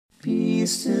Be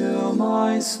still,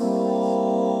 my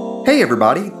soul. Hey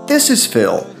everybody, this is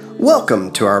Phil.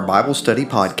 Welcome to our Bible Study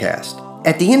Podcast.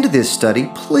 At the end of this study,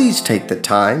 please take the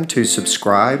time to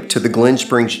subscribe to the Glen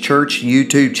Springs Church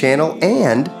YouTube channel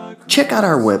and check out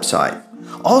our website.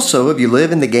 Also, if you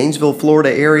live in the Gainesville,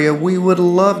 Florida area, we would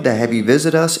love to have you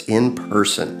visit us in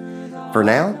person. For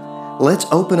now, let's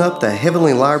open up the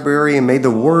Heavenly Library and may the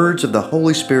words of the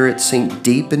Holy Spirit sink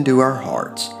deep into our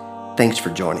hearts. Thanks for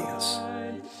joining us.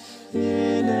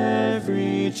 In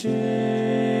every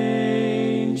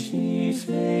change, He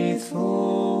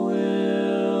faithful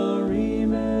will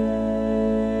remain.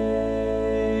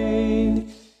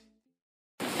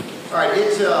 All right,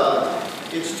 it's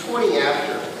 20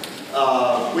 after.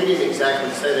 We didn't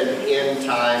exactly set an end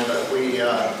time, but we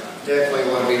definitely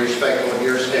want to be respectful of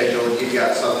your schedule. If you've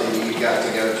got something that you've got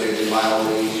to go to, then by all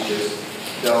means, just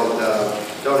don't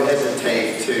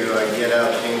hesitate to get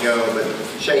up and go. But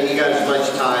Shane, you got as much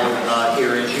time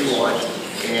here as you want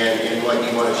and what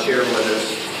you want to share with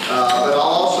us. But I'll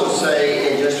also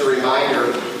say, and just a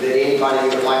reminder, that anybody who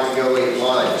would like to go eat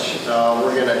lunch,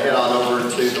 we're going to head on over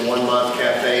to the 1 Month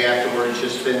Cafe afterwards,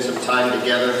 just spend some time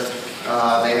together.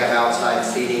 They have outside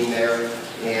seating there,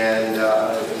 and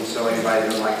so anybody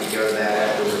who would like to go to that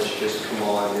afterwards, just come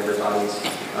on. Everybody's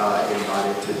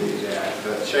invited to do that.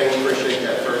 But Shane, appreciate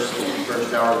that first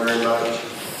hour very much,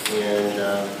 and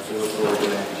we look forward to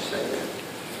that. Just say that.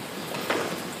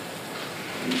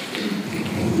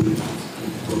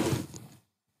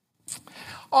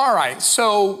 All right,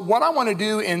 so what I want to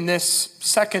do in this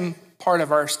second part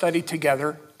of our study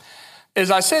together is,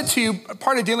 I said to you,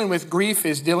 part of dealing with grief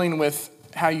is dealing with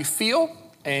how you feel,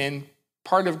 and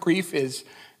part of grief is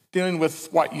dealing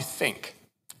with what you think.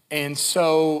 And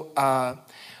so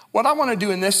what I want to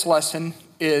do in this lesson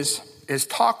is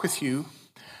talk with you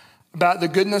about the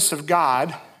goodness of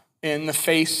God in the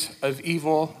face of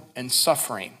evil and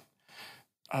suffering.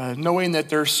 Knowing that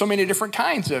there's so many different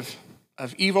kinds of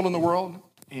evil in the world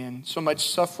and so much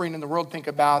suffering in the world. Think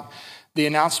about the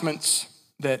announcements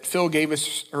that Phil gave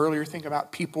us earlier. Think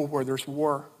about people where there's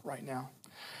war right now.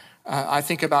 I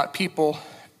think about people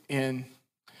in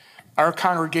our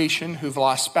congregation who've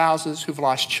lost spouses, who've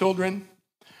lost children,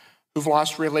 who've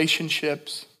lost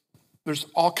relationships. There's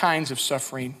all kinds of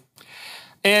suffering.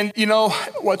 And you know,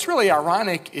 what's really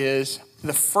ironic is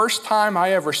the first time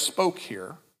I ever spoke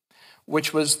here,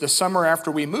 which was the summer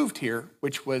after we moved here,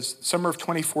 which was summer of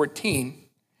 2014,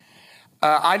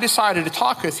 I decided to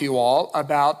talk with you all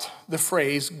about the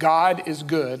phrase, God is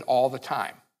good all the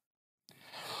time.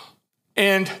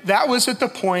 And that was at the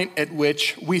point at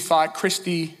which we thought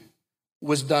Christy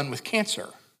was done with cancer.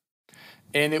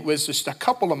 And it was just a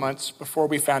couple of months before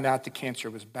we found out the cancer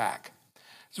was back.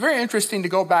 It's very interesting to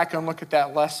go back and look at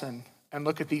that lesson and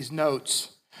look at these notes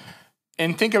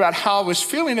and think about how I was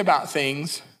feeling about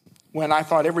things when I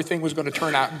thought everything was going to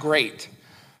turn out great,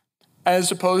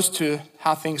 as opposed to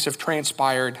how things have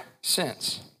transpired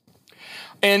since.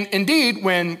 And indeed,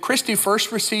 when Christy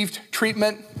first received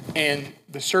treatment and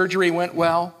the surgery went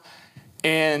well,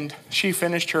 and she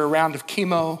finished her round of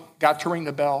chemo, got to ring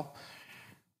the bell,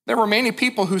 there were many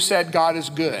people who said God is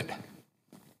good.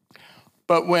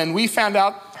 But when we found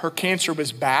out her cancer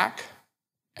was back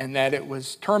and that it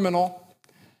was terminal,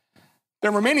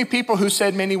 there were many people who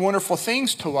said many wonderful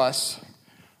things to us,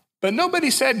 but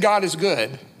nobody said God is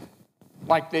good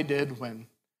like they did when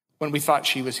we thought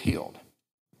she was healed.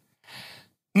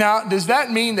 Now, does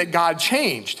that mean that God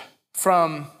changed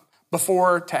from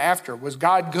before to after? Was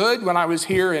God good when I was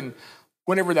here in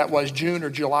whenever that was, June or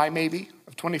July maybe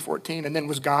of 2014, and then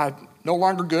was God no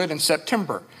longer good in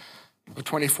September of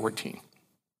 2014?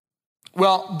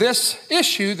 Well, this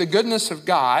issue, the goodness of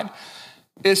God,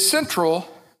 is central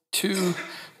to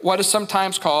what is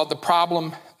sometimes called the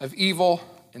problem of evil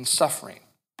and suffering.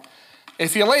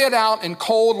 If you lay it out in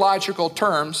cold, logical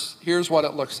terms, here's what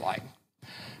it looks like.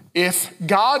 If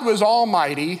God was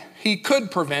almighty, he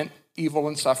could prevent evil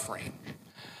and suffering.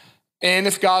 And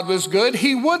if God was good,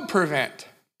 he would prevent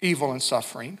evil and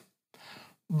suffering.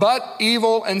 But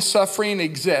evil and suffering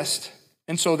exist,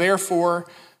 and so therefore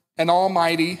an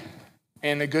almighty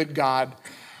and a good God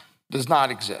does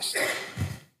not exist.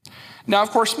 Now,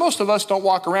 of course, most of us don't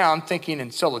walk around thinking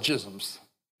in syllogisms.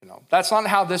 That's not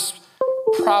how this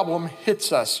problem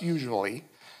hits us usually.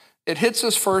 It hits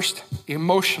us first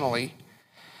emotionally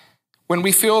when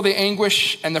we feel the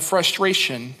anguish and the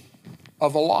frustration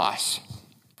of a loss.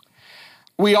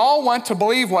 We all want to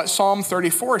believe what Psalm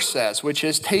 34 says, which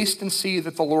is, taste and see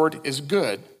that the Lord is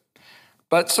good.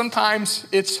 But sometimes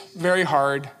it's very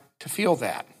hard to feel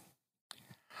that.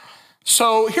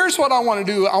 So here's what I want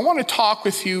to do. I want to talk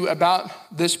with you about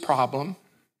this problem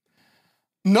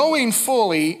knowing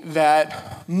fully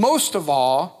that most of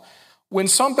all, when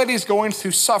somebody's going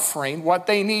through suffering, what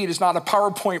they need is not a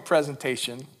PowerPoint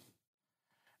presentation,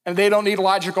 and they don't need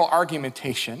logical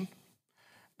argumentation.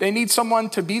 They need someone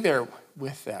to be there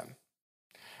with them.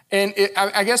 And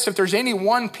I guess if there's any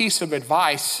one piece of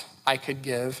advice I could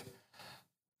give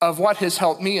of what has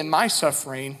helped me in my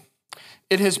suffering,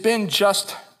 it has been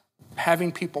just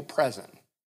having people present.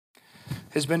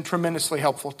 Has been tremendously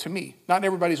helpful to me. Not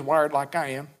everybody's wired like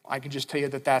I am. I can just tell you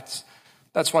that that's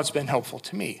what's been helpful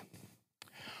to me.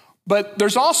 But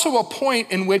there's also a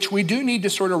point in which we do need to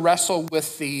sort of wrestle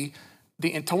with the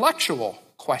intellectual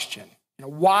question.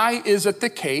 Why is it the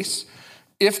case,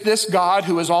 if this God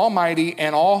who is almighty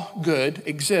and all good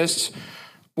exists,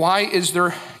 why is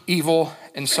there evil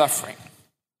and suffering?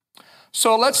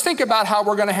 So let's think about how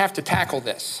we're going to have to tackle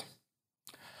this.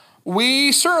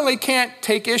 We certainly can't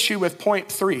take issue with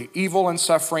point 3, evil and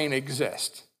suffering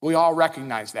exist. We all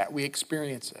recognize that. We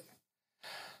experience it.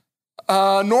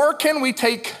 Nor can we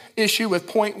take issue with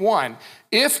point 1.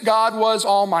 If God was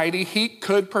almighty, he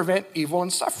could prevent evil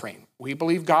and suffering. We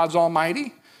believe God's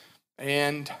almighty,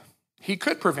 and he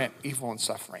could prevent evil and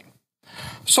suffering.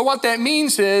 So what that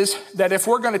means is that if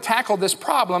we're going to tackle this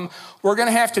problem, we're going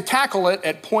to have to tackle it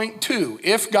at point 2.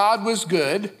 If God was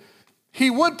good, he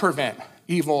would prevent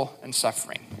evil and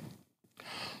suffering.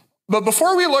 But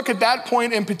before we look at that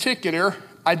point in particular,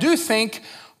 I do think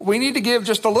we need to give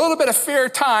just a little bit of fair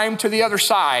time to the other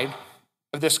side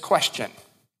of this question,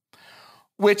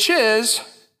 which is,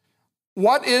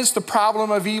 what is the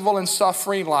problem of evil and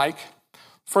suffering like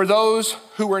for those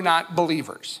who are not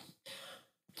believers?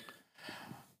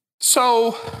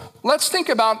 So let's think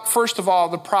about, first of all,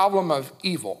 the problem of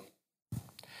evil.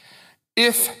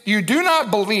 If you do not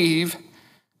believe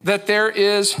that there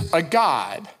is a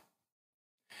God,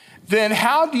 then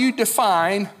how do you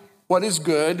define what is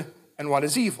good and what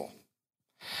is evil?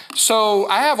 So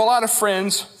I have a lot of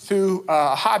friends through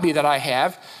a hobby that I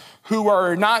have who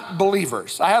are not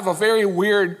believers. I have a very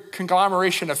weird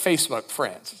conglomeration of Facebook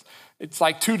friends. It's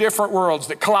like two different worlds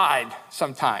that collide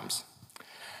sometimes.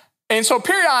 And so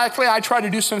periodically I try to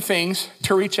do some things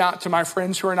to reach out to my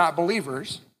friends who are not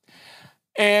believers.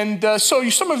 And so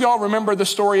some of y'all remember the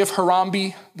story of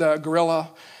Harambe, the gorilla,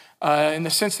 in the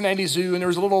Cincinnati Zoo. And there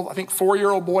was a little, I think,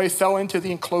 4-year-old boy fell into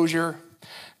the enclosure.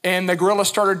 And the gorilla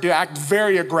started to act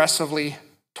very aggressively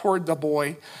toward the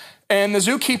boy. And the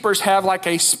zookeepers have like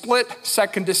a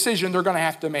split-second decision they're going to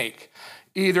have to make.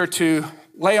 Either to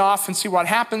lay off and see what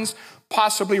happens,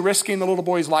 possibly risking the little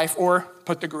boy's life, or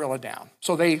put the gorilla down.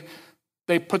 So they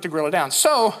put the gorilla down.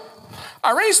 So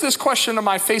I raised this question to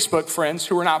my Facebook friends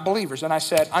who are not believers, and I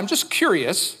said, I'm just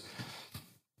curious.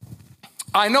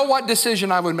 I know what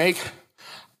decision I would make.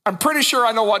 I'm pretty sure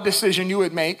I know what decision you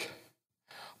would make.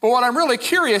 But what I'm really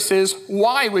curious is,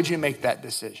 why would you make that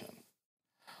decision?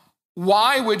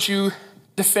 Why would you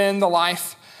defend the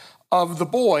life of the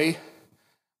boy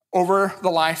over the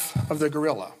life of the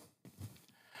gorilla?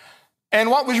 And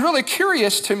what was really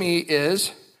curious to me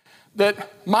is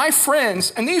that my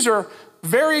friends, and these are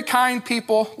very kind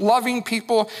people, loving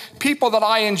people, people that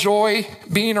I enjoy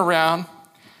being around,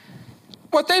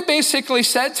 what they basically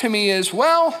said to me is,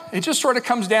 well, it just sort of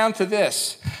comes down to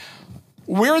this.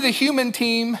 We're the human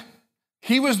team,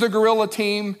 he was the gorilla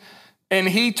team, and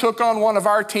he took on one of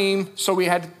our team, so we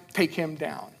had to take him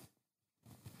down.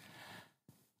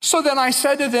 So then I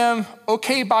said to them,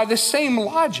 okay, by the same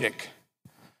logic,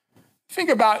 think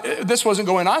about, this wasn't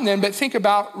going on then, but think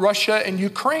about Russia and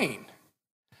Ukraine.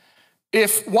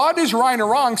 If what is right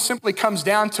or wrong simply comes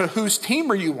down to whose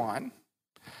team are you on,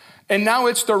 and now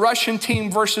it's the Russian team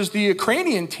versus the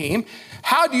Ukrainian team,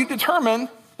 how do you determine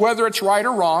whether it's right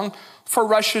or wrong for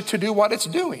Russia to do what it's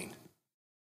doing?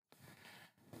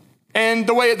 And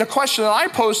the question that I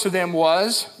posed to them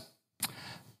was,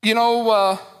 there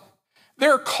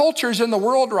are cultures in the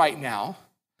world right now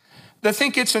that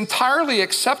think it's entirely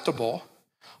acceptable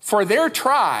for their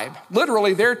tribe,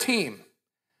 literally their team,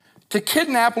 to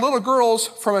kidnap little girls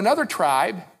from another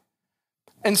tribe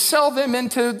and sell them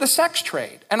into the sex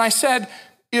trade. And I said,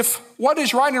 if what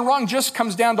is right and wrong just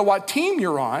comes down to what team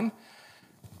you're on,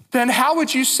 then how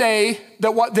would you say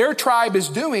that what their tribe is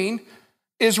doing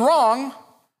is wrong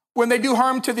when they do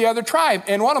harm to the other tribe?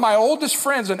 And one of my oldest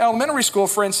friends, an elementary school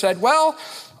friend, said, well,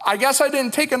 I guess I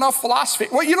didn't take enough philosophy.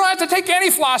 Well, you don't have to take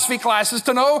any philosophy classes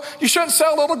to know you shouldn't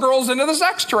sell little girls into the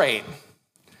sex trade.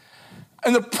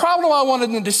 And the problem I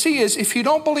wanted them to see is, if you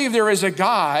don't believe there is a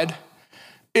God,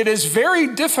 it is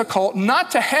very difficult not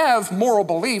to have moral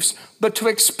beliefs, but to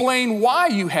explain why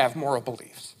you have moral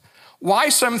beliefs. why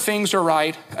some things are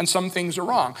right and some things are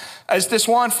wrong. As this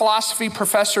one philosophy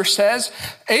professor says,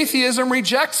 atheism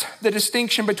rejects the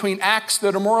distinction between acts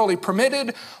that are morally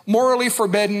permitted, morally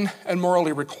forbidden, and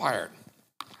morally required.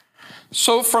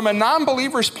 So from a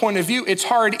non-believer's point of view, it's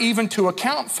hard even to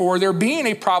account for there being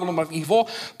a problem of evil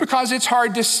because it's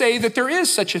hard to say that there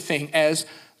is such a thing as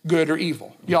good or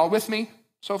evil. Y'all with me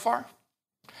so far?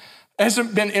 It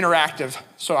hasn't been interactive,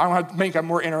 so I'm going to make it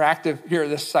more interactive here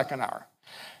this second hour.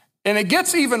 And it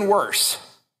gets even worse.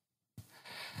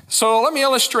 So let me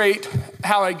illustrate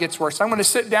how it gets worse. I'm going to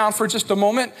sit down for just a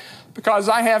moment because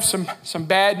I have some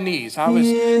bad knees. I was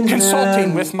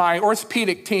consulting with my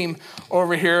orthopedic team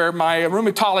over here, my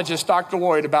rheumatologist, Dr.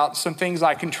 Lloyd, about some things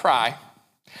I can try.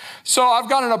 So I've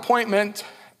got an appointment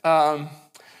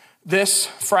this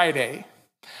Friday.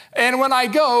 And when I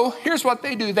go, here's what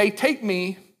they do. They take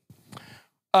me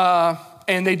and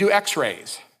they do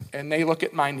x-rays and they look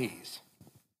at my knees.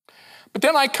 But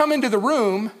then I come into the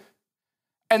room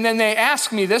and then they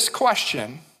ask me this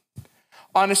question: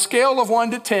 on a scale of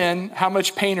 1 to 10, how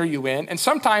much pain are you in? And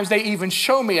sometimes they even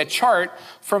show me a chart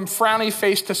from frowny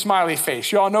face to smiley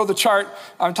face. You all know the chart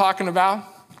I'm talking about?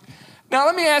 Now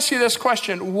let me ask you this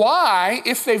question. Why,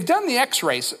 if they've done the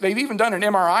x-rays, they've even done an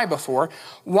MRI before,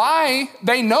 why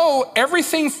they know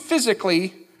everything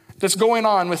physically that's going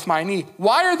on with my knee,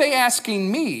 why are they asking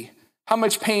me how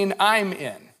much pain I'm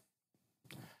in?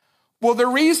 Well, the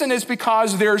reason is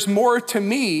because there's more to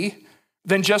me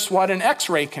than just what an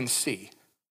x-ray can see.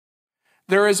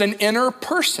 There is an inner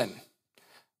person,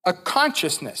 a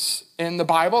consciousness in the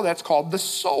Bible that's called the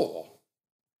soul.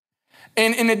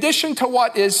 And in addition to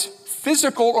what is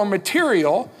physical or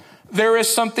material, there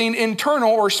is something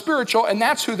internal or spiritual, and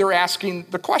that's who they're asking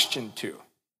the question to.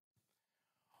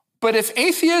 But if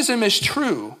atheism is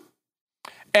true,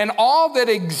 and all that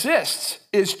exists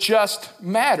is just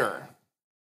matter,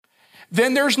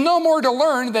 then there's no more to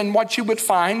learn than what you would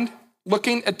find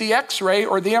looking at the x-ray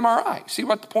or the MRI. See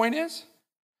what the point is?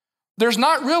 There's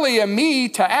not really a me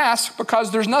to ask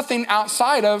because there's nothing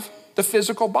outside of the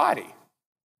physical body.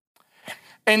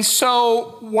 And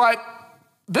so what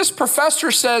this professor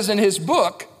says in his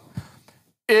book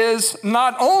is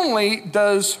not only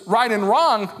does right and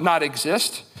wrong not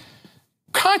exist,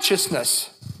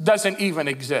 consciousness doesn't even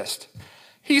exist.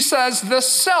 He says the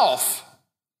self,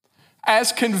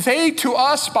 as conveyed to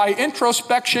us by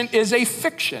introspection, is a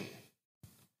fiction.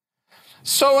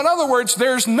 So in other words,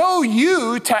 there's no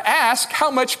you to ask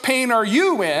how much pain are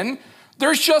you in.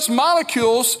 There's just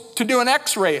molecules to do an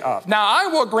x-ray of. Now, I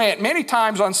will grant many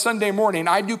times on Sunday morning,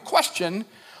 I do question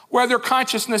whether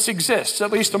consciousness exists,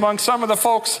 at least among some of the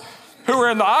folks who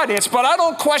are in the audience, but I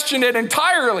don't question it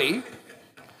entirely.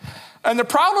 And the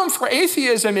problem for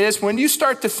atheism is when you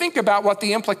start to think about what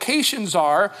the implications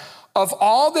are of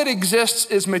all that exists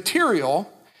is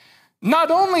material,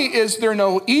 not only is there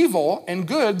no evil and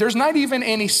good, there's not even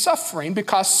any suffering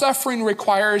because suffering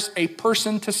requires a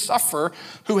person to suffer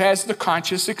who has the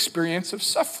conscious experience of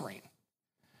suffering.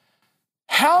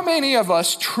 How many of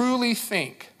us truly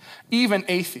think, even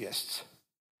atheists,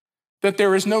 that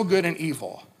there is no good and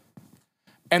evil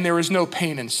and there is no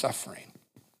pain and suffering?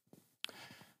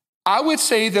 I would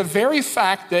say the very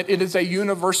fact that it is a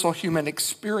universal human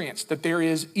experience, that there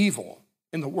is evil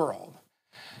in the world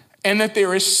and that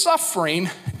there is suffering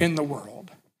in the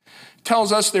world,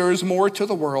 tells us there is more to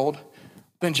the world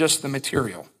than just the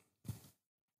material.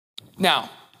 Now,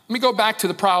 let me go back to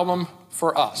the problem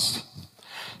for us.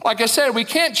 Like I said, we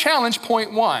can't challenge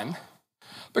point one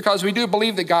because we do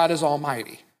believe that God is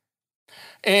almighty.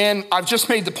 And I've just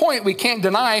made the point, we can't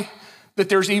deny that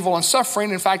there's evil and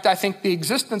suffering. In fact, I think the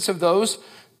existence of those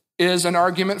is an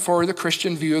argument for the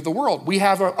Christian view of the world. We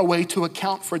have a way to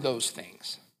account for those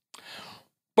things.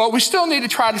 But we still need to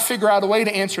try to figure out a way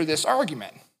to answer this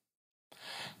argument.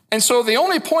 And so the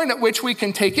only point at which we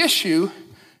can take issue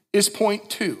is point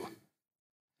two.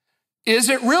 Is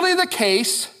it really the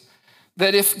case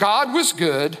that if God was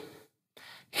good,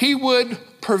 he would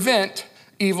prevent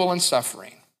evil and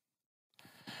suffering?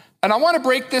 And I want to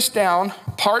break this down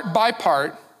part by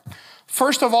part.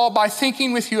 First of all, by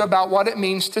thinking with you about what it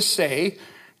means to say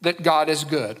that God is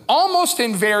good. Almost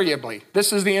invariably,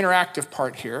 this is the interactive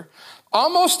part here,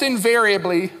 almost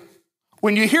invariably,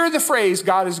 when you hear the phrase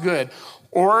God is good,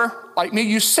 or like me,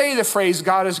 you say the phrase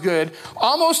God is good,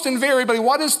 almost invariably,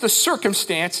 what is the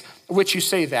circumstance in which you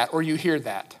say that or you hear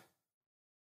that?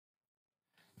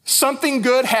 Something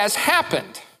good has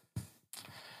happened.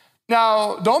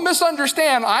 Now, don't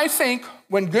misunderstand. I think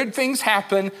when good things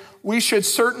happen, we should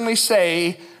certainly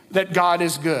say that God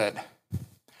is good.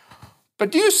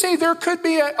 But do you see there could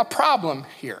be a problem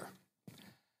here?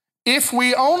 if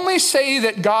we only say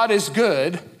that God is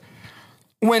good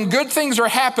when good things are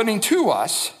happening to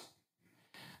us,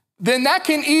 then that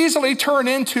can easily turn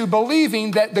into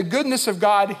believing that the goodness of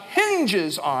God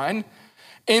hinges on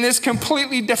and is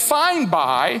completely defined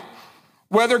by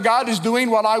whether God is doing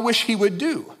what I wish he would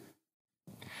do.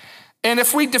 And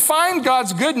if we define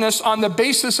God's goodness on the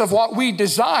basis of what we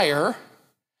desire,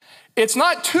 it's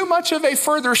not too much of a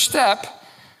further step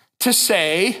to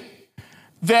say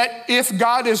that if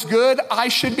God is good, I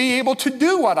should be able to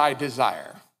do what I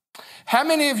desire. How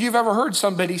many of you have ever heard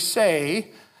somebody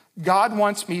say, God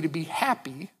wants me to be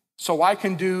happy so I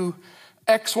can do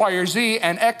X, Y, or Z,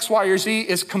 and X, Y, or Z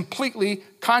is completely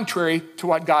contrary to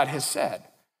what God has said?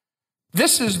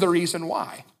 This is the reason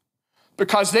why.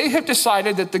 Because they have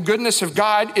decided that the goodness of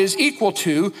God is equal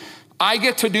to, I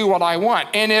get to do what I want.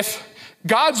 And if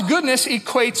God's goodness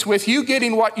equates with you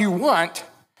getting what you want,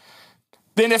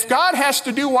 then if God has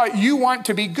to do what you want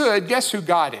to be good, guess who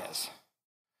God is?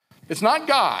 It's not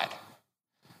God,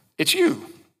 it's you.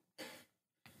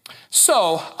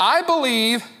 So I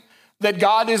believe that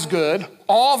God is good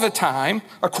all the time,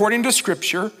 according to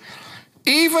Scripture,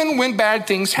 even when bad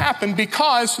things happen,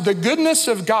 because the goodness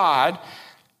of God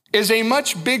is a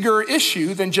much bigger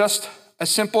issue than just a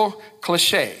simple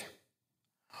cliche.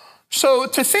 So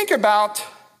to think about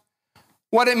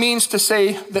what it means to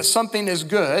say that something is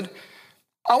good,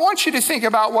 I want you to think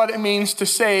about what it means to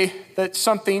say that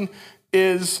something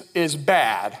is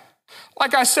bad.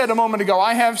 Like I said a moment ago,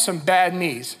 I have some bad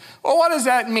knees. Well, what does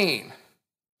that mean?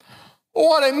 Well,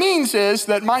 what it means is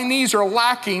that my knees are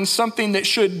lacking something that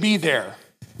should be there,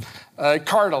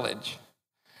 cartilage.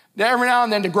 Every now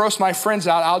and then, to gross my friends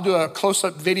out, I'll do a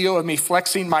close-up video of me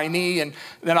flexing my knee, and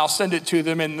then I'll send it to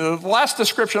them. And the last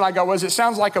description I got was, it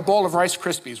sounds like a bowl of Rice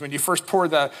Krispies when you first pour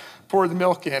the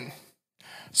milk in.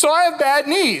 So I have bad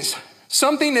knees.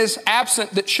 Something is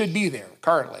absent that should be there,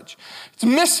 cartilage. It's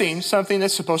missing something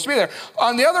that's supposed to be there.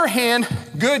 On the other hand,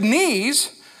 good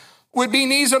knees would be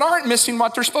knees that aren't missing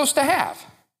what they're supposed to have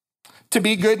to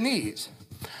be good knees.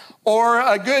 Or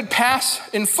a good pass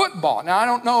in football. Now, I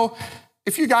don't know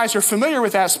if you guys are familiar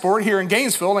with that sport here in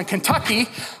Gainesville and Kentucky,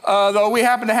 though we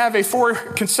happen to have a 4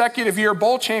 consecutive year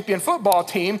bowl champion football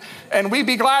team, and we'd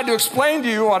be glad to explain to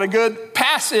you what a good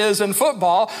pass is in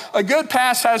football. A good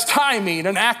pass has timing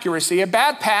and accuracy. A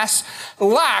bad pass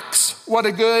lacks what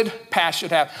a good pass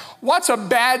should have. What's a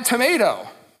bad tomato?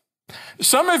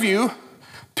 Some of you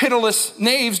pitiless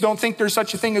knaves don't think there's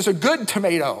such a thing as a good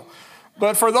tomato.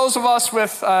 But for those of us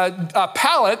with a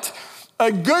palate,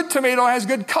 a good tomato has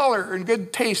good color and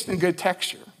good taste and good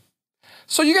texture.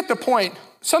 So you get the point.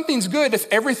 Something's good if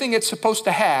everything it's supposed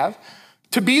to have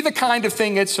to be the kind of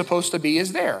thing it's supposed to be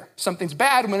is there. Something's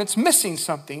bad when it's missing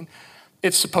something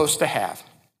it's supposed to have.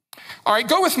 All right,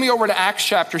 go with me over to Acts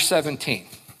chapter 17.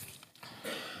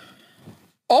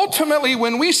 Ultimately,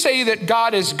 when we say that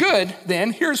God is good,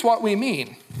 then here's what we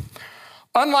mean.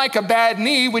 Unlike a bad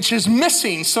knee, which is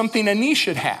missing something a knee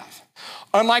should have.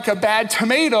 Unlike a bad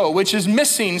tomato, which is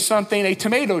missing something a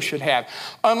tomato should have.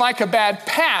 Unlike a bad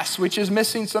pass, which is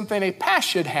missing something a pass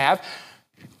should have.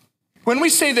 When we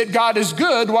say that God is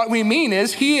good, what we mean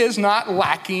is he is not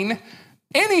lacking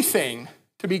anything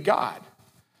to be God.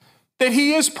 That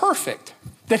he is perfect.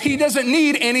 That he doesn't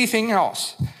need anything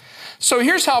else. So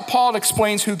here's how Paul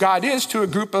explains who God is to a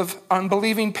group of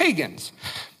unbelieving pagans.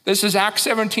 This is Acts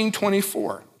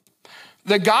 17:24.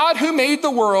 The God who made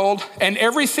the world and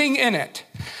everything in it,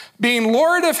 being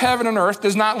Lord of heaven and earth,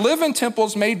 does not live in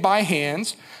temples made by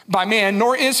hands, by man,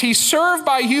 nor is he served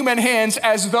by human hands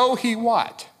as though he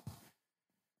what?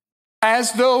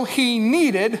 As though he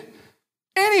needed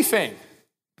anything.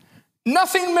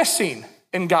 Nothing missing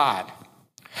in God.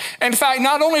 In fact,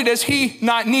 not only does he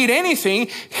not need anything,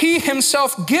 he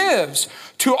himself gives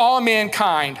to all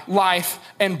mankind life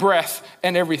and breath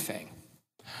and everything.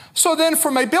 So then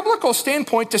from a biblical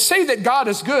standpoint, to say that God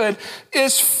is good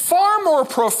is far more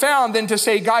profound than to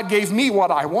say God gave me what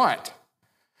I want.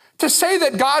 To say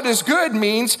that God is good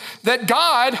means that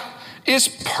God is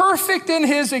perfect in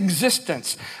his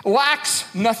existence, lacks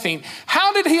nothing.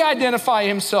 How did he identify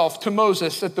himself to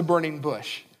Moses at the burning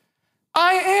bush?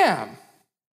 I am.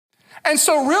 And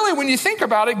so really when you think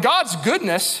about it, God's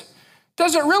goodness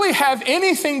doesn't really have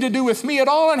anything to do with me at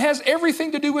all and has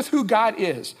everything to do with who God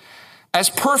is, as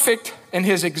perfect in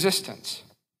his existence,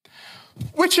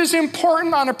 which is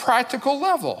important on a practical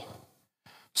level.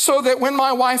 So that when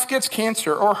my wife gets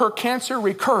cancer or her cancer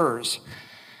recurs,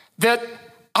 that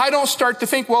I don't start to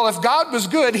think, well, if God was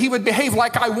good, he would behave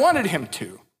like I wanted him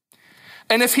to.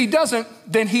 And if he doesn't,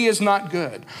 then he is not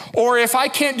good. Or if I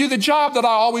can't do the job that I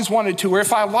always wanted to, or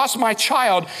if I lost my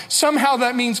child, somehow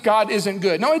that means God isn't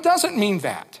good. No, it doesn't mean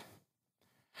that.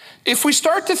 If we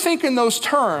start to think in those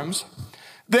terms,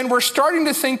 then we're starting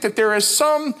to think that there is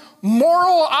some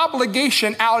moral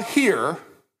obligation out here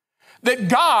that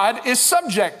God is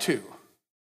subject to.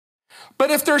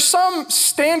 But if there's some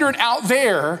standard out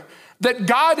there that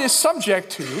God is subject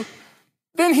to,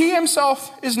 then he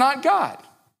himself is not God.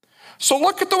 So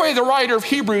look at the way the writer of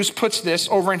Hebrews puts this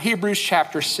over in Hebrews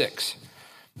chapter 6.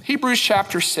 Hebrews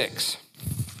chapter 6.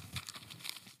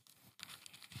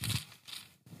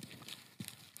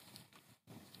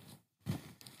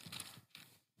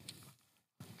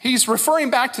 He's referring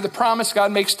back to the promise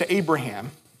God makes to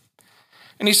Abraham.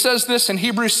 And he says this in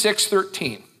Hebrews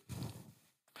 6:13.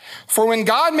 For when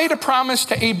God made a promise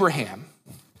to Abraham,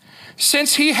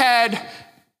 since he had,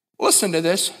 listen to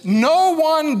this, no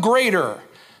one greater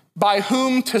by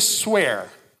whom to swear.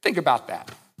 Think about that.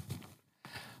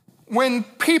 When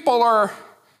people are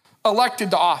elected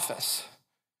to office,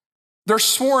 they're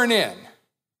sworn in,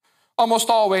 almost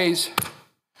always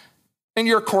in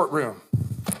your courtroom.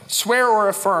 Swear or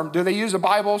affirm. Do they use a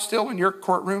Bible still in your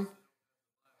courtroom?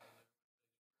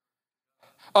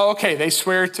 Oh, okay, they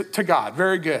swear to God.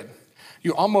 Very good.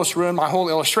 You almost ruined my whole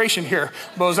illustration here,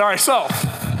 but it was all right. So,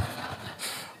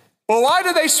 well, why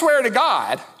do they swear to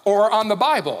God or on the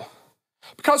Bible?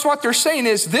 Because what they're saying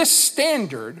is this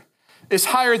standard is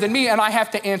higher than me and I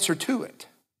have to answer to it.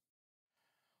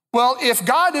 Well, if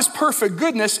God is perfect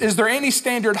goodness, is there any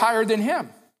standard higher than him?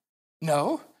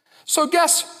 No. So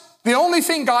guess the only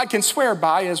thing God can swear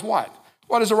by is what?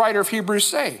 What does the writer of Hebrews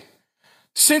say?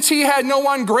 Since he had no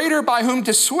one greater by whom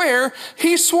to swear,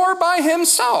 he swore by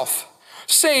himself,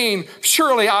 saying,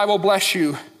 surely I will bless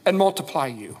you and multiply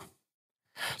you.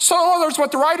 So in other words,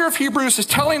 what the writer of Hebrews is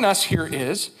telling us here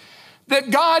is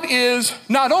that God is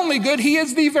not only good, he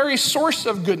is the very source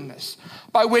of goodness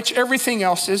by which everything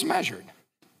else is measured.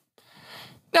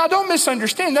 Now, don't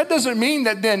misunderstand. That doesn't mean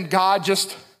that then God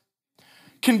just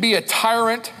can be a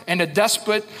tyrant and a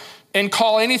despot and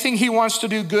call anything he wants to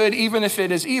do good, even if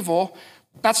it is evil.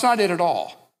 That's not it at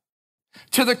all.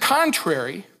 To the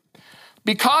contrary,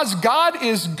 because God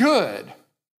is good,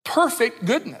 perfect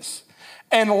goodness,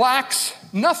 and lacks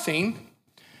nothing,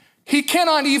 he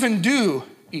cannot even do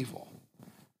evil.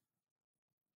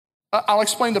 I'll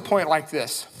explain the point like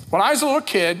this. When I was a little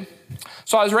kid,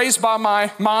 so I was raised by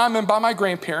my mom and by my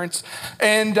grandparents,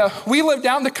 and we lived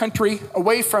down the country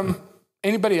away from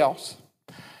anybody else.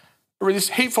 There were these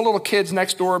hateful little kids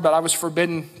next door, but I was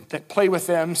forbidden to play with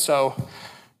them, so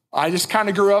I just kind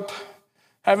of grew up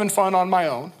having fun on my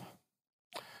own.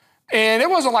 And it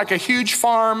wasn't like a huge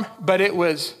farm, but it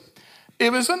was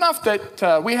enough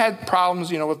that we had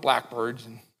problems, with blackbirds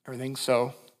and everything.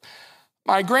 So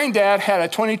my granddad had a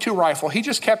 .22 rifle. He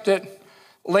just kept it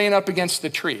laying up against the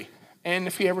tree. And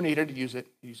if he ever needed to use it,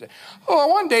 use it. Well,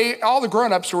 one day, all the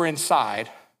grown-ups were inside.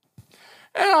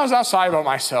 And I was outside by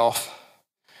myself.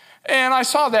 And I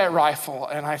saw that rifle,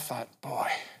 and I thought, boy,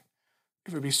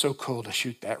 it would be so cool to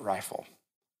shoot that rifle.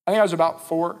 I think I was about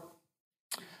 4.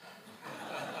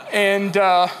 And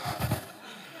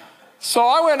so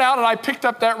I went out and I picked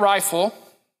up that rifle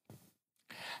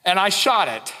and I shot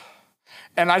it.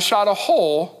 And I shot a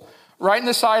hole right in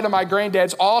the side of my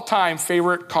granddad's all-time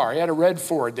favorite car. He had a red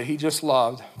Ford that he just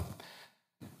loved.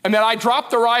 And then I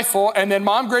dropped the rifle, and then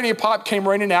Mom, Granny, and Pop came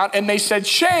running out, and they said,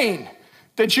 Shane,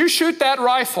 did you shoot that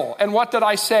rifle? And what did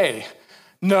I say?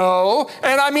 No.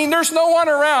 And there's no one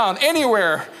around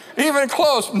anywhere, even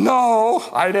close. No,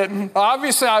 I didn't.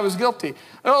 Obviously, I was guilty.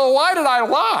 Oh, why did I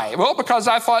lie? Well, because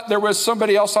I thought there was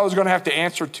somebody else I was going to have to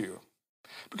answer to,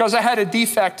 because I had a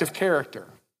defect of character.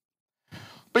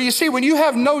 But you see, when you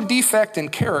have no defect in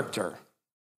character,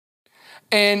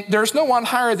 and there's no one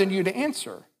higher than you to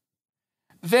answer,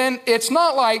 then it's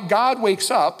not like God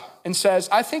wakes up and says,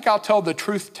 I think I'll tell the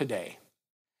truth today.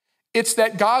 It's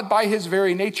that God, by his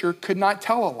very nature, could not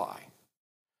tell a lie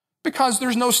because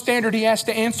there's no standard he has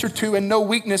to answer to and no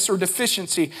weakness or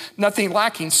deficiency, nothing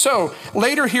lacking. So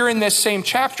later here in this same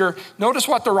chapter, notice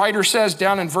what the writer says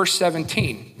down in verse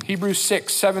 17, Hebrews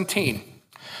 6:17.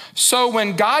 So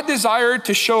when God desired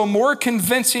to show more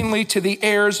convincingly to the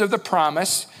heirs of the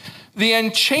promise the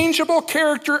unchangeable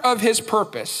character of his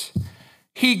purpose,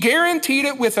 he guaranteed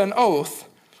it with an oath,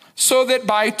 so that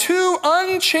by two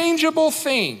unchangeable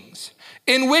things,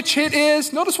 in which it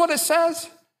is, notice what it says,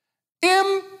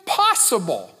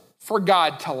 impossible for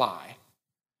God to lie.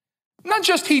 Not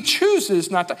just he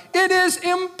chooses not to, it is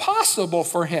impossible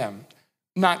for him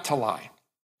not to lie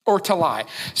or to lie.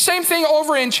 Same thing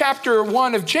over in chapter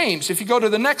 1 of James. If you go to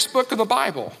the next book of the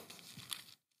Bible,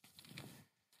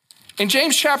 In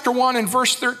James chapter 1 and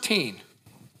verse 13,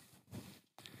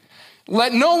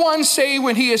 let no one say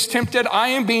when he is tempted, I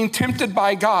am being tempted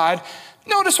by God.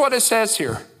 Notice what it says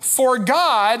here. For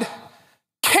God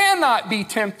cannot be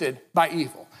tempted by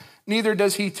evil, neither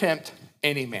does he tempt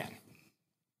any man.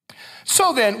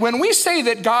 So then, when we say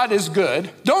that God is good,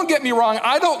 don't get me wrong,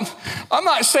 I'm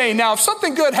not saying now if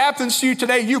something good happens to you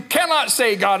today, you cannot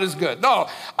say God is good. No,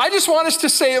 I just want us to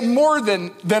say it more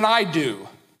than I do.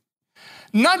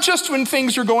 Not just when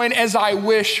things are going as I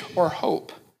wish or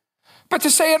hope, but to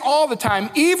say it all the time,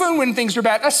 even when things are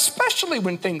bad, especially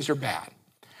when things are bad.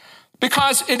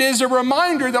 Because it is a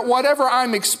reminder that whatever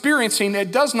I'm experiencing,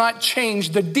 it does not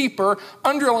change the deeper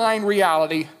underlying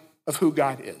reality of who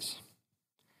God is.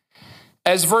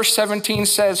 As verse 17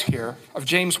 says here of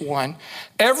James 1,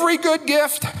 every good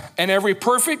gift and every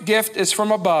perfect gift is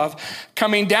from above,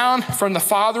 coming down from the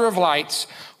Father of lights,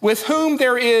 with whom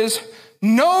there is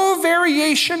no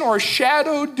variation or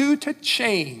shadow due to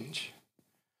change.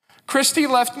 Christy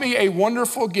left me a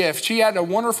wonderful gift. She had a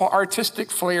wonderful artistic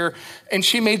flair, and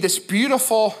she made this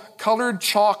beautiful colored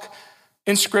chalk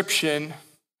inscription,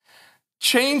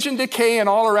 change and decay and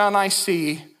all around I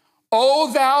see,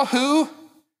 O thou who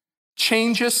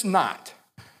changest not,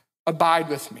 abide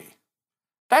with me.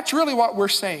 That's really what we're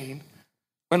saying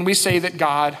when we say that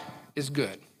God is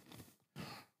good.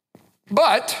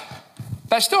 But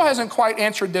that still hasn't quite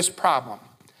answered this problem.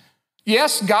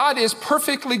 Yes, God is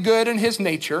perfectly good in his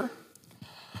nature,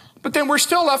 but then we're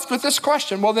still left with this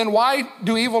question. Well, then why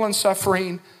do evil and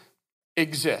suffering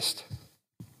exist?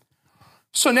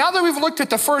 So now that we've looked at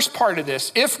the first part of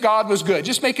this, if God was good,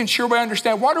 just making sure we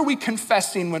understand, what are we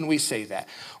confessing when we say that?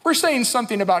 We're saying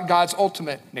something about God's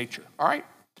ultimate nature, all right?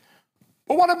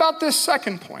 But what about this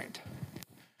second point?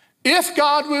 If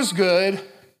God was good,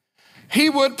 he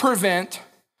would prevent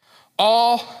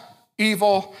all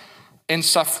evil and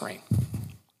suffering.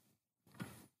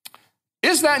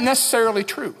 Is that necessarily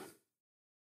true?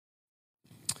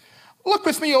 Look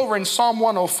with me over in Psalm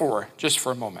 104 just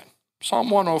for a moment.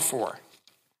 Psalm 104.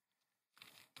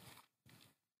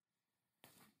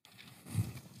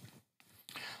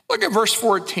 Look at verse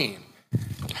 14.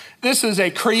 This is a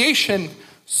creation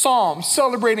psalm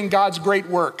celebrating God's great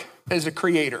work as a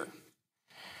creator.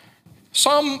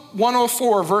 Psalm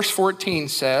 104 verse 14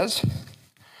 says,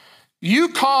 you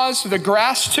cause the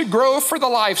grass to grow for the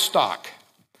livestock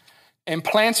and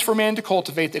plants for man to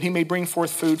cultivate that he may bring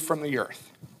forth food from the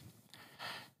earth.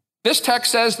 This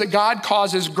text says that God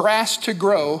causes grass to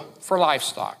grow for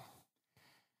livestock.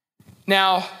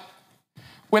 Now,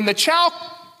 when the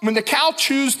cow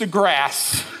chews the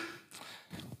grass,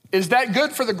 is that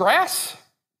good for the grass?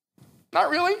 Not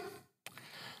really.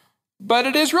 But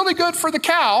it is really good for the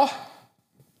cow.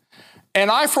 And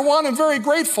I, for one, am very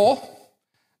grateful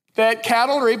that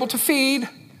cattle are able to feed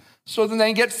so then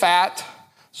they get fat,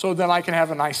 so then I can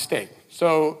have a nice steak.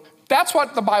 So that's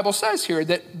what the Bible says here,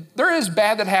 that there is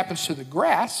bad that happens to the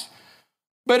grass,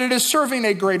 but it is serving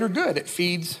a greater good. It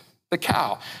feeds the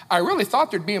cow. I really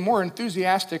thought there'd be a more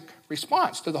enthusiastic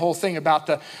response to the whole thing about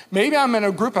maybe I'm in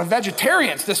a group of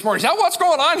vegetarians this morning. Is that what's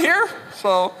going on here?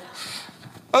 So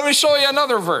let me show you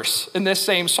another verse in this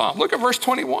same psalm. Look at verse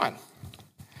 21.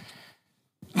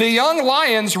 The young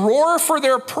lions roar for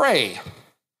their prey,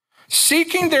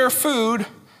 seeking their food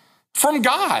from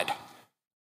God.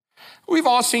 We've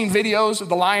all seen videos of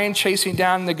the lion chasing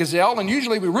down the gazelle, and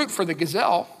usually we root for the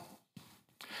gazelle.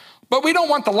 But we don't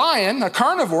want the lion, a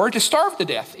carnivore, to starve to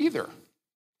death either.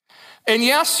 And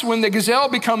yes, when the gazelle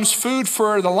becomes food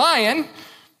for the lion,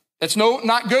 it's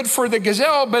not good for the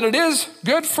gazelle, but it is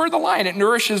good for the lion. It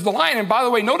nourishes the lion. And by the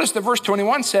way, notice that verse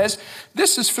 21 says,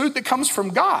 this is food that comes from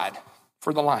God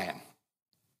for the lion.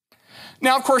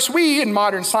 Now, of course, we in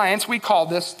modern science, we call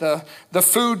this the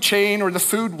food chain or the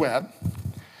food web.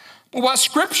 But what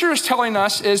Scripture is telling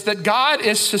us is that God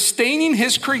is sustaining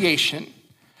his creation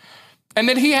and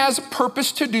that he has a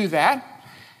purpose to do that.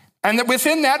 And that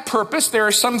within that purpose, there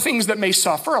are some things that may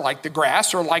suffer, like the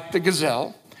grass or like the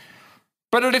gazelle,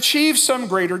 but it achieves some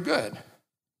greater good.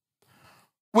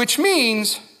 Which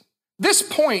means this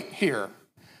point here,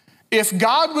 if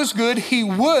God was good, he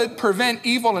would prevent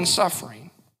evil and suffering,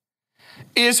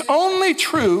 is only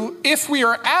true if we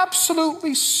are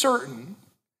absolutely certain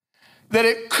that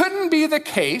it couldn't be the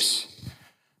case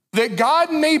that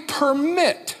God may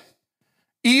permit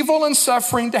evil and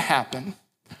suffering to happen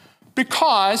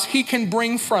because he can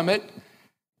bring from it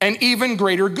an even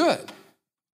greater good.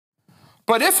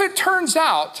 But if it turns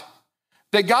out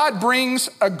that God brings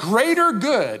a greater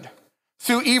good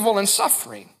through evil and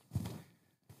suffering,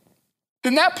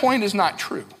 then that point is not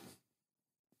true.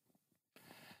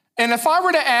 And if I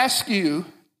were to ask you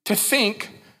to think,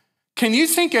 Can you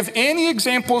think of any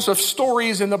examples of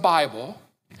stories in the Bible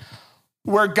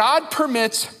where God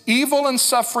permits evil and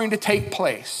suffering to take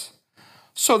place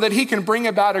so that he can bring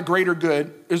about a greater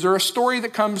good? Is there a story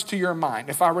that comes to your mind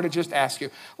if I were to just ask you?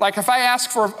 Like if I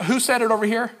ask for, who said it over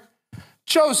here?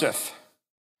 Joseph.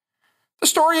 The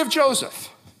story of Joseph.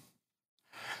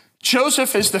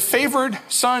 Joseph is the favored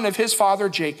son of his father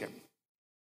Jacob.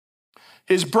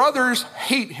 His brothers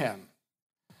hate him.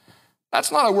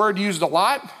 That's not a word used a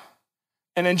lot.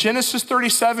 And in Genesis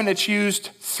 37, it's used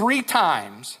 3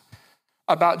 times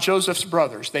about Joseph's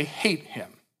brothers. They hate him.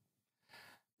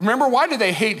 Remember, why do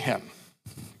they hate him?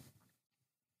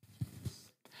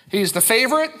 He's the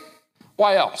favorite.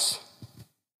 Why else?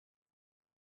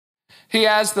 He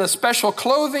has the special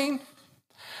clothing.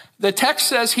 The text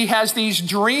says he has these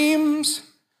dreams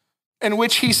in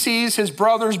which he sees his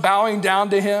brothers bowing down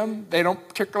to him. They don't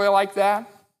particularly like that.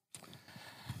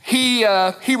 He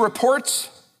reports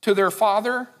to their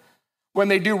father when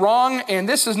they do wrong, and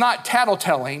this is not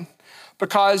tattletelling,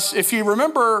 because if you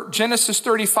remember Genesis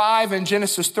 35 and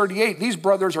Genesis 38, these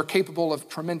brothers are capable of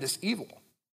tremendous evil.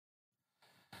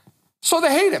 So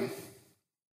they hate him,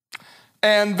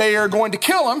 and they are going to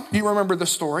kill him. You remember the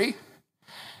story.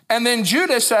 And then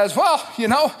Judah says, well,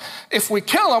 if we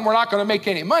kill him, we're not going to make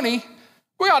any money.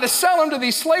 We ought to sell him to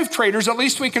these slave traders. At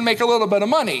least we can make a little bit of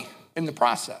money in the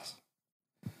process.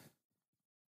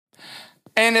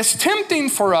 And it's tempting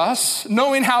for us,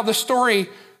 knowing how the story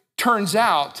turns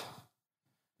out,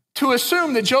 to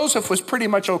assume that Joseph was pretty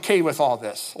much okay with all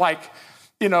this. Like,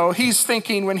 he's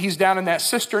thinking when he's down in that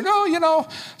cistern,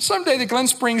 someday the Glen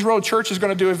Springs Road Church is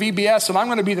going to do a VBS and I'm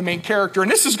going to be the main character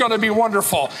and this is going to be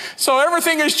wonderful. So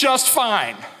everything is just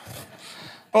fine.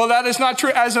 Well, that is not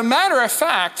true. As a matter of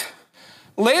fact,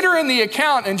 later in the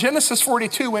account in Genesis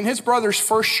 42, when his brothers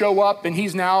first show up and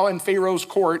he's now in Pharaoh's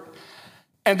court,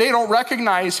 and they don't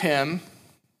recognize him,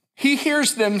 he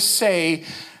hears them say,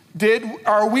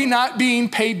 are we not being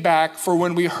paid back for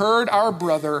when we heard our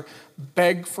brother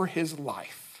beg for his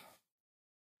life?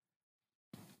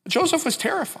 Joseph was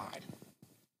terrified.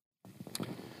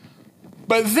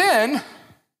 But then,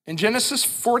 in Genesis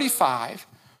 45,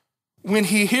 when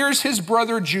he hears his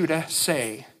brother Judah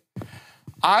say,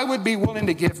 I would be willing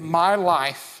to give my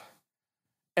life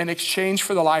in exchange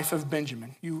for the life of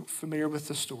Benjamin. You familiar with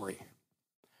the story?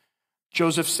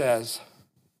 Joseph says,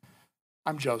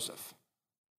 I'm Joseph.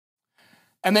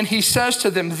 And then he says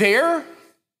to them there,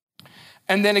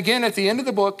 and then again at the end of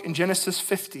the book in Genesis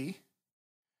 50,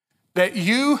 that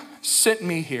you sent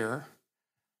me here,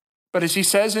 but as he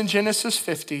says in Genesis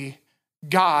 50,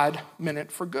 God meant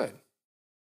it for good.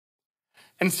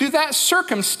 And through that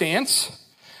circumstance,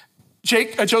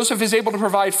 Joseph is able to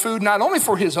provide food not only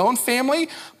for his own family,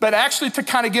 but actually to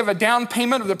kind of give a down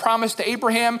payment of the promise to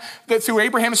Abraham that through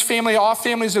Abraham's family, all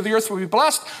families of the earth will be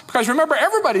blessed. Because remember,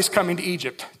 everybody's coming to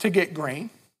Egypt to get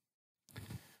grain.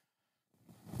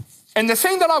 And the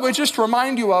thing that I would just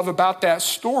remind you of about that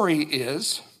story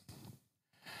is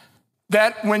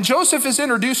that when Joseph is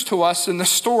introduced to us in the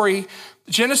story,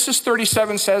 Genesis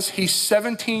 37 says he's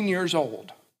 17 years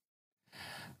old.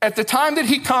 At the time that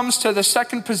he comes to the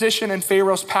second position in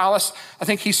Pharaoh's palace, I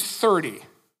think he's 30.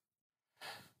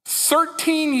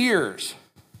 13 years.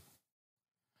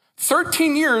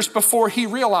 13 years before he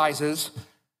realizes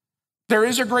there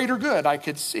is a greater good I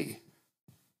could see.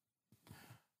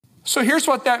 So here's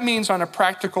what that means on a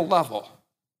practical level.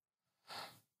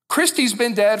 Christy's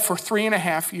been dead for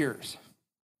 3.5 years.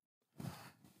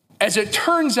 As it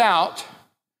turns out,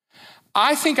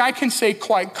 I think I can say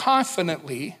quite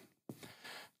confidently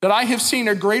that I have seen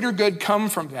a greater good come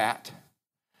from that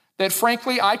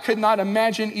frankly I could not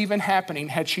imagine even happening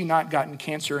had she not gotten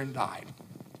cancer and died.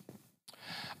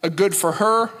 A good for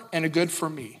her and a good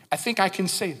for me. I think I can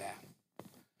say that.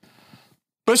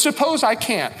 But suppose I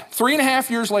can't. 3.5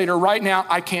 years later, right now,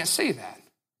 I can't say that.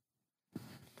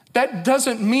 That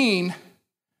doesn't mean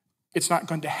it's not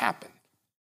going to happen.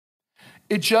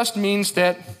 It just means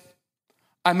that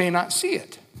I may not see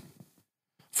it.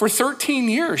 For 13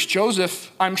 years, Joseph,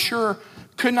 I'm sure,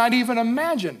 could not even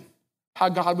imagine how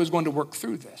God was going to work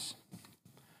through this.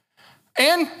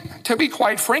 And to be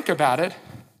quite frank about it,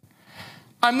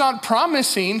 I'm not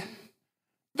promising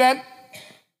that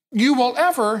you will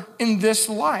ever in this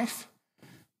life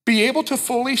be able to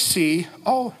fully see,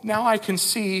 now I can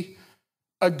see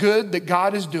a good that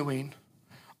God is doing,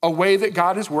 a way that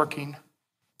God is working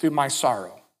through my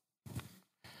sorrow.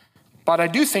 But I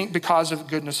do think because of the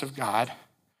goodness of God,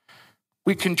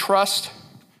 we can trust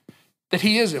that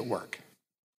he is at work.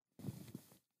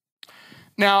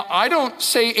 Now, I don't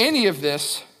say any of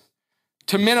this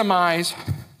to minimize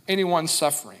anyone's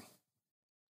suffering.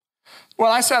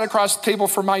 Well, I sat across the table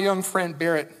from my young friend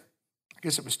Barrett. I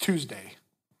guess it was Tuesday.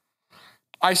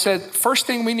 I said, first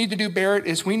thing we need to do, Barrett,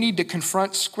 is we need to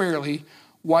confront squarely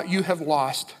what you have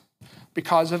lost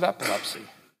because of epilepsy.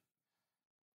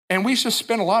 And we just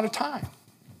spent a lot of time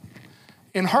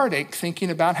in heartache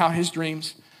thinking about how his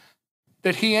dreams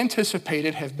that he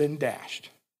anticipated have been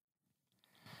dashed.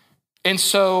 And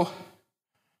so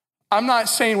I'm not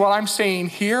saying what I'm saying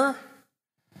here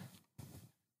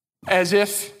as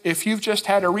if you've just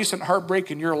had a recent heartbreak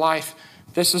in your life,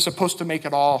 this is supposed to make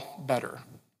it all better.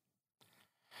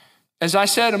 As I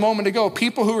said a moment ago,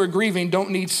 people who are grieving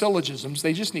don't need syllogisms,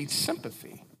 they just need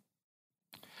sympathy.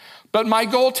 But my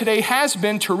goal today has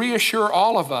been to reassure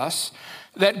all of us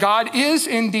that God is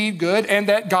indeed good and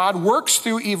that God works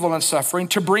through evil and suffering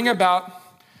to bring about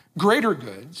greater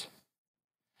goods,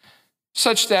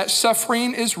 such that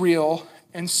suffering is real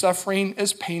and suffering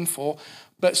is painful,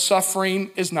 but suffering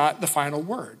is not the final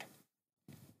word.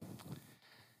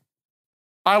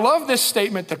 I love this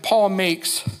statement that Paul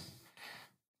makes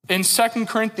in 2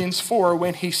 Corinthians 4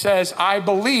 when he says, I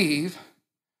believe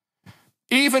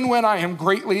even when I am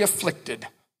greatly afflicted.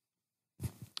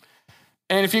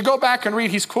 And if you go back and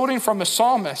read, he's quoting from a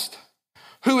psalmist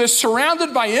who is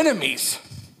surrounded by enemies.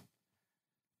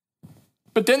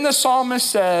 But then the psalmist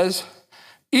says,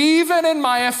 even in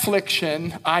my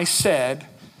affliction, I said,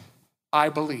 I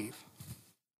believe.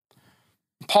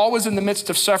 Paul was in the midst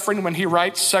of suffering when he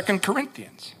writes 2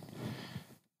 Corinthians.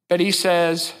 But he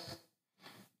says,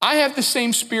 I have the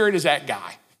same spirit as that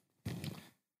guy.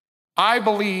 I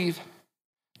believe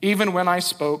even when I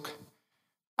spoke,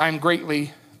 I'm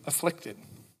greatly afflicted.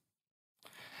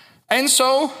 And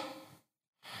so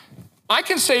I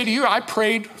can say to you, I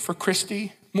prayed for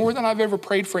Christy more than I've ever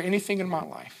prayed for anything in my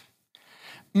life.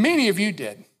 Many of you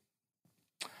did,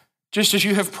 just as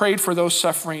you have prayed for those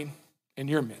suffering in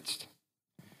your midst.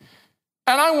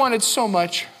 And I wanted so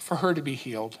much for her to be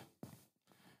healed.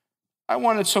 I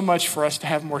wanted so much for us to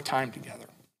have more time together.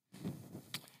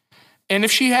 And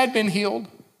if she had been healed,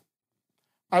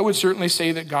 I would certainly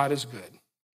say that God is good.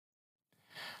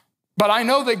 But I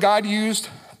know that God used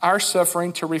our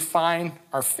suffering to refine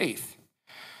our faith,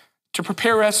 to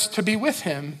prepare us to be with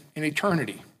him in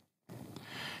eternity.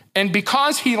 And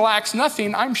because he lacks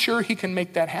nothing, I'm sure he can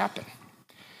make that happen.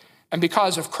 And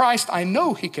because of Christ, I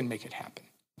know he can make it happen.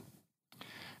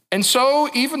 And so,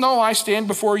 even though I stand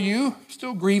before you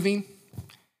still grieving,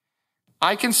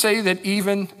 I can say that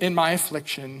even in my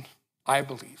affliction, I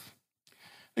believe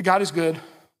that God is good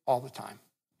all the time.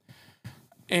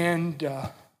 And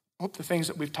I hope the things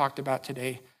that we've talked about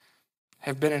today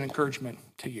have been an encouragement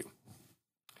to you.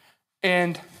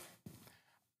 And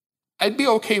I'd be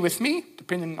okay with me,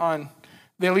 depending on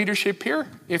the leadership here,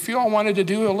 if you all wanted to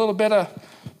do a little bit of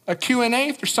a Q&A,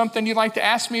 if there's something you'd like to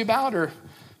ask me about, or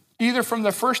either from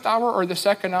the first hour or the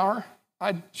second hour,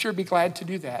 I'd sure be glad to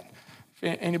do that.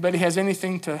 If anybody has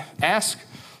anything to ask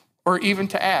or even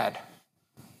to add.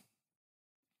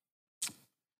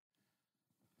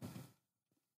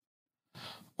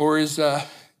 Or is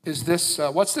this,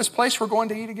 what's this place we're going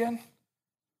to eat again?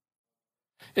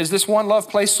 Is this One Love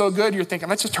place so good you're thinking,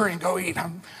 let's just hurry and go eat.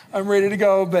 I'm ready to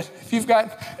go. But if you've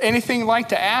got anything you'd like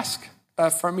to ask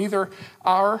from either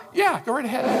our, yeah, go right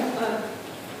ahead.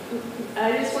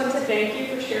 I just want to thank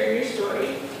you for sharing your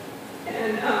story.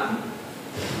 And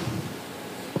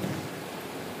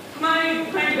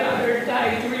my daughter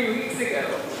died 3 weeks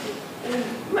ago. And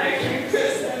my friend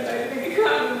Chris said I think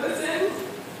convalescent.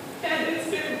 And it's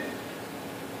been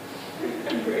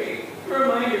a great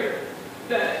reminder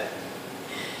that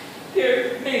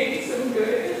there may be some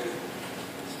good,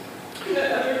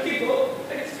 that other people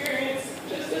experience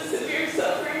just as severe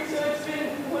suffering. So it's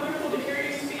been wonderful to hear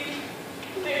you speak.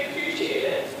 I appreciate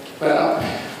it. Well,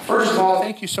 first of all,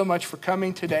 thank you so much for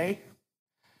coming today.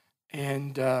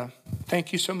 And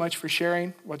thank you so much for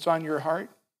sharing what's on your heart.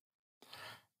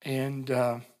 And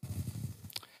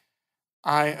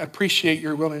I appreciate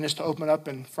your willingness to open up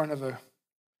in front of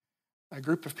a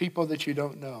group of people that you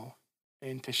don't know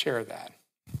and to share that.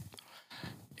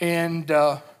 And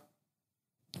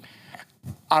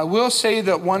I will say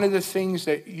that one of the things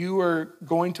that you are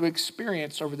going to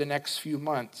experience over the next few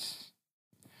months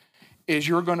is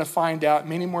you're going to find out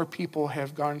many more people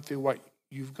have gone through what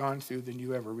you've gone through than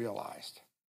you ever realized.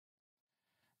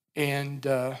 And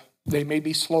they may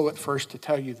be slow at first to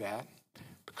tell you that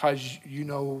because you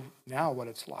know now what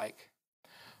it's like.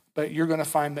 But you're going to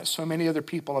find that so many other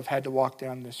people have had to walk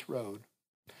down this road.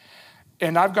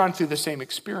 And I've gone through the same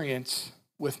experience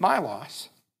with my loss.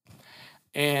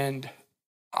 And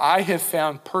I have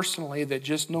found personally that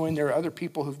just knowing there are other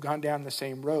people who've gone down the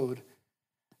same road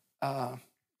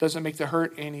doesn't make the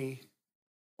hurt any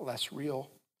less real.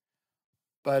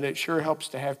 But it sure helps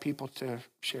to have people to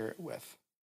share it with.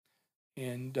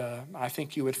 And I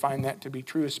think you would find that to be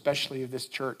true, especially of this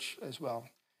church as well.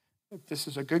 This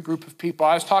is a good group of people.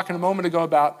 I was talking a moment ago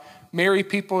about marry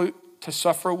people to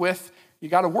suffer with. You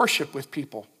got to worship with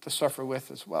people to suffer with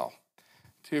as well.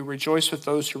 To rejoice with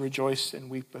those who rejoice and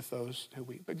weep with those who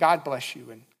weep. But God bless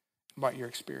you and what you're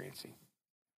experiencing.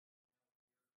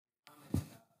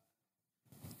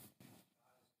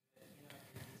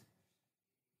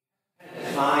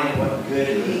 Define what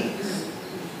good means.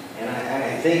 And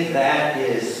I think that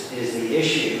is the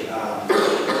issue.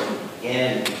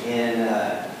 In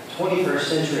 21st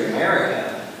century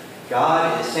America,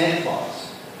 God is Santa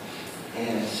Claus.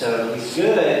 And so he's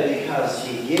good because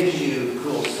he gives you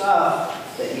cool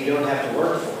stuff that you don't have to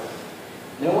work for.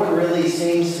 No one really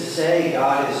seems to say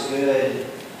God is good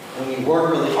when you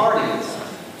work really hard to get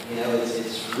something.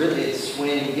 It's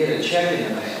when you get a check in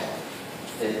the mail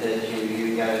that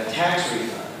you got a tax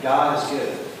refund. God is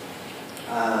good.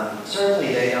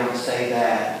 Certainly they don't say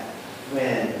that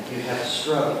when you have a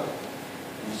struggle.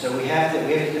 And so we have to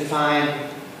define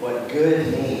what good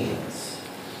means.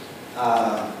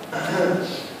 I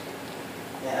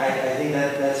think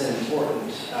that's an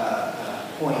important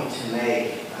point to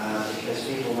make because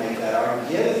people make that argument.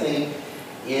 The other thing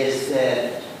is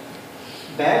that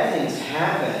bad things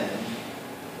happen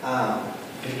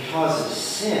because of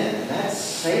sin, and that's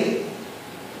Satan.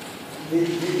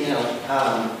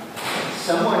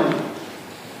 Someone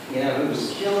who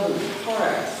was killed in a car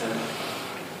accident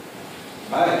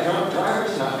by a drunk driver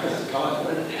is not because of God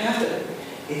let it happen.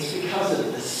 It's because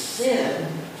of the sin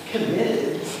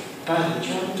committed by the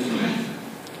drunk driver.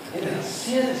 And that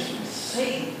sin is from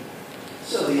Satan.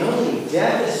 So the only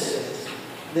deficit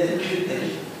that could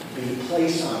be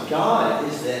placed on God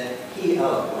is that he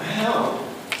allowed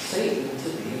Satan to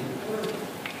be important.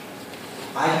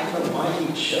 I don't know why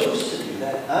he chose to do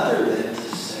that other than to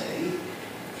say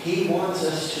he wants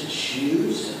us to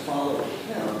choose to follow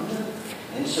him.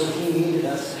 And so he needed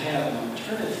us to have an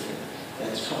alternative.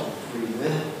 That's called free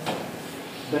will.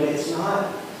 But it's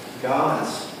not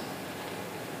God's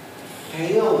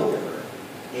failure.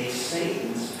 It's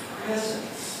Satan's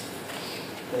presence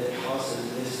that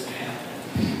causes this to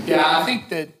happen. Yeah, I think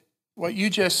that what you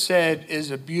just said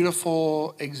is a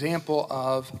beautiful example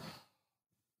of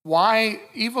why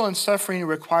evil and suffering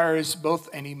requires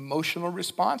both an emotional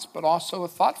response, but also a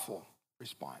thoughtful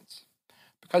response.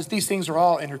 Because these things are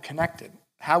all interconnected.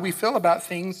 How we feel about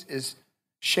things is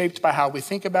shaped by how we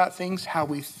think about things. How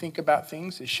we think about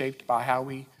things is shaped by how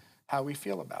we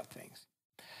feel about things.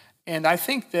 And I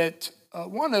think that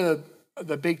one of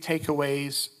the big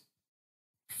takeaways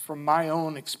from my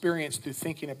own experience through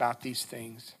thinking about these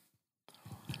things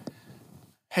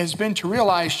has been to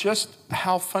realize just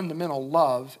how fundamental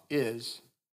love is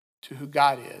to who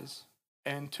God is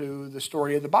and to the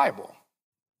story of the Bible.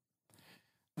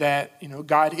 That,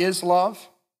 God is love.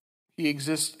 He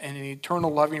exists in an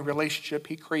eternal loving relationship.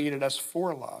 He created us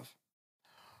for love.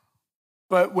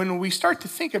 But when we start to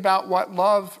think about what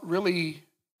love really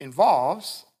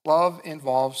involves, love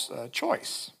involves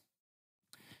choice.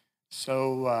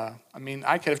 So,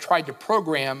 I could have tried to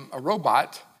program a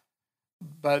robot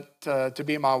to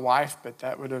be my wife, but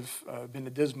that would have been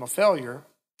a dismal failure.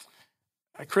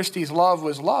 Christy's love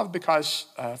was love because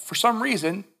for some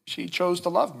reason she chose to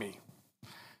love me.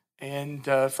 And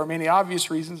for many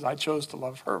obvious reasons, I chose to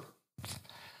love her.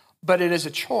 But it is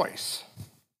a choice.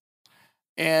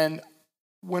 And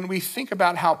when we think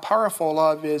about how powerful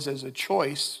love is as a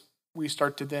choice, we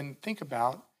start to then think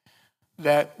about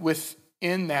that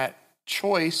within that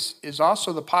choice is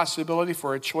also the possibility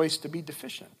for a choice to be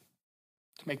deficient,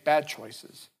 to make bad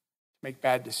choices, to make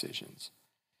bad decisions.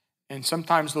 And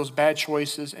sometimes those bad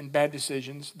choices and bad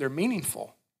decisions, they're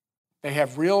meaningful. They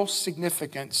have real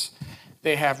significance.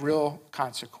 They have real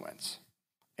consequence.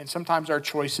 And sometimes our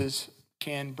choices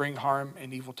can bring harm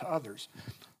and evil to others,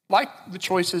 like the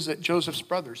choices that Joseph's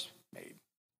brothers made.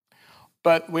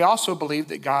 But we also believe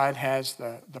that God has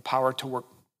the power to work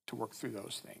through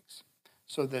those things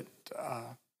so that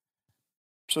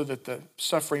the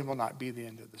suffering will not be the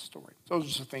end of the story.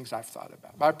 Those are the things I've thought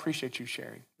about. But I appreciate you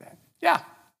sharing that. Yeah.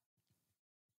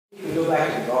 You can go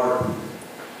back to the garden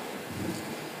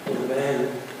where the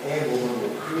man and woman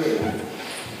were created.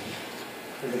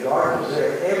 And the garden was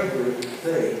there.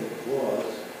 Everything was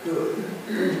good.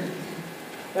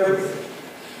 Everything.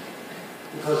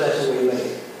 Because that's the way he made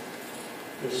it.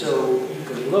 And so you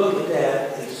can look at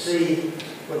that and see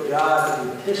what God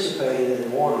anticipated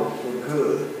and wanted for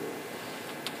good.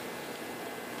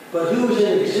 But who was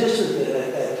in existence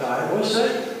at that time was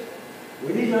Satan.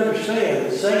 We need to understand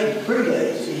that Satan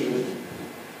predates even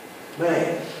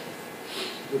man,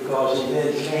 because he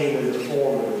then came in the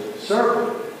form of a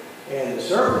serpent, and the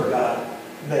serpent got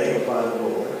nailed by the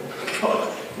Lord.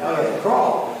 Now he had to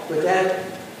crawl, but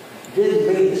that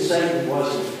didn't mean that Satan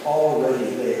wasn't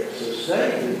already there. So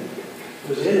Satan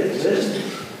was in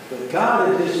existence, but God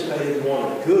anticipated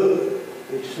one good.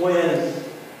 It's when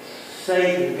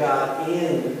Satan got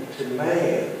into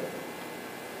man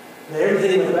that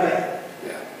everything went bad.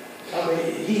 I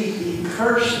mean, he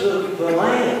cursed the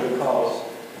land because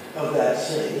of that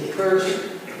sin. He cursed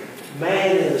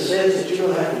man in the sense that you're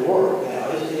going to have to work now.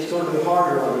 It's going to be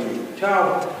harder on you.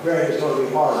 Childbearing is going to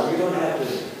be harder. You're going to have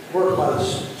to work by the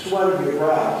sweat of your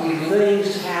brow.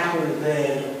 Things happened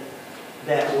then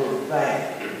that were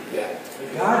bad. Yeah.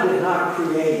 But God did not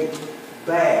create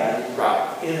bad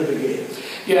in the beginning.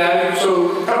 Yeah, and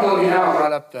so a couple of you now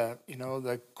brought up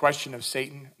the question of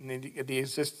Satan and the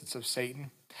existence of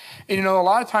Satan. And a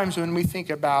lot of times when we think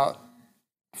about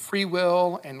free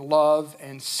will and love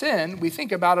and sin, we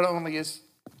think about it only as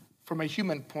from a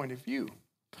human point of view.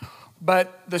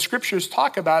 But the scriptures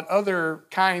talk about other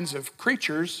kinds of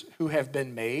creatures who have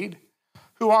been made,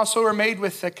 who also are made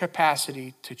with the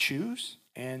capacity to choose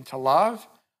and to love,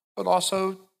 but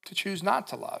also to choose not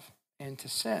to love and to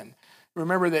sin.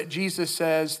 Remember that Jesus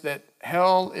says that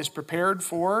hell is prepared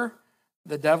for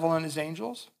the devil and his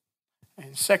angels.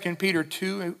 And 2 Peter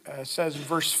 2 says in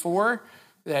verse 4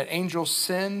 that angels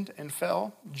sinned and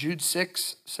fell. Jude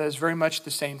 6 says very much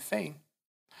the same thing.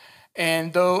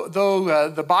 And though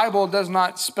the Bible does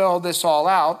not spell this all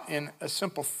out in a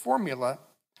simple formula,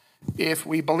 if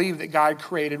we believe that God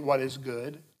created what is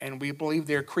good, and we believe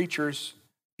they're creatures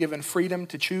given freedom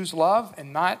to choose love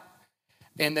and not,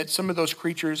 and that some of those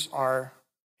creatures are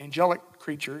angelic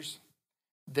creatures,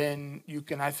 then you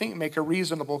can, I think, make a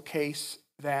reasonable case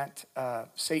that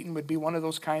Satan would be one of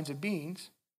those kinds of beings.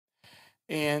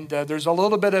 And there's a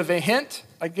little bit of a hint.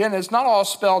 Again, it's not all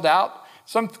spelled out.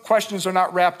 Some questions are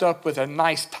not wrapped up with a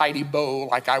nice, tidy bow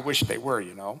like I wish they were,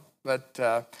 But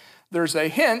there's a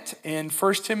hint in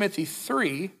 1 Timothy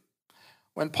 3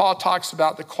 when Paul talks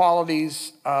about the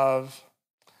qualities of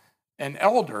an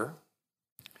elder.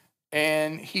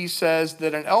 And he says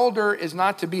that an elder is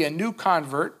not to be a new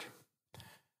convert,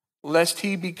 lest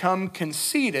he become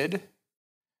conceited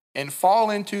and fall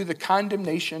into the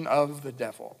condemnation of the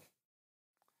devil.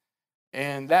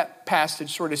 And that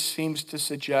passage sort of seems to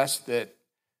suggest that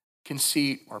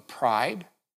conceit or pride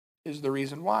is the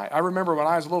reason why. I remember when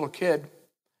I was a little kid,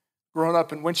 growing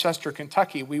up in Winchester,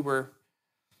 Kentucky, we were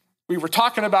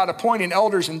talking about appointing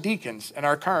elders and deacons in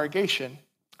our congregation.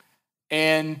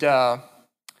 And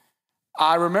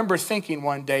I remember thinking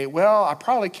one day, well, I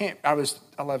probably can't, I was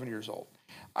 11 years old.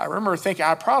 I remember thinking,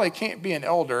 I probably can't be an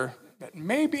elder, but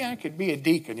maybe I could be a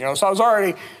deacon, So I was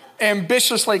already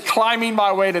ambitiously climbing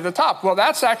my way to the top. Well,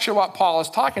 that's actually what Paul is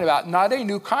talking about. Not a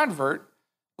new convert,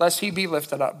 lest he be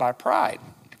lifted up by pride.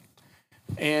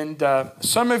 And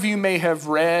some of you may have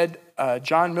read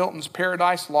John Milton's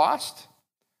Paradise Lost,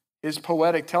 his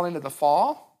poetic telling of the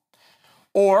fall.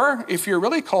 Or if you're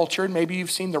really cultured, maybe you've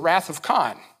seen The Wrath of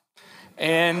Khan.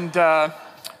 And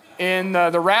in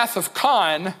The Wrath of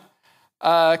Khan,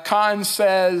 Khan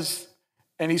says,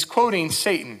 and he's quoting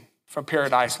Satan from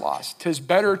Paradise Lost, "'Tis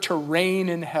better to reign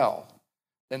in hell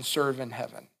than serve in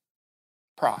heaven."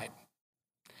 Pride.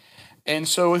 And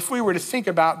so if we were to think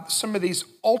about some of these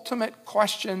ultimate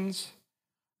questions,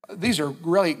 these are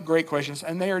really great questions,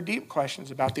 and they are deep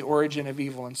questions about the origin of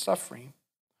evil and suffering.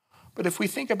 But if we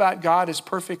think about God as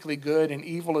perfectly good and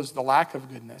evil as the lack of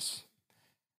goodness,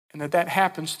 and that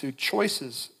happens through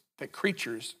choices that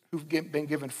creatures who've been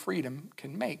given freedom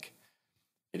can make,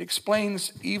 it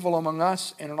explains evil among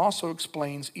us, and it also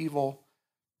explains evil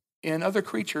in other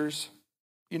creatures,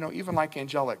 even like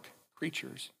angelic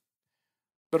creatures.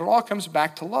 But it all comes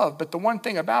back to love. But the one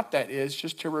thing about that is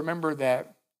just to remember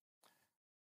that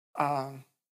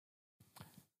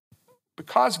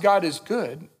because God is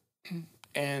good,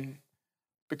 and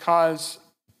because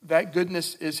that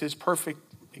goodness is his perfect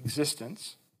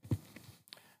existence,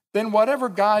 then whatever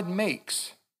God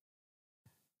makes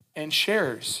and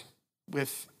shares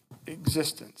with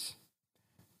existence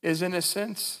is, in a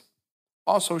sense,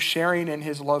 also sharing in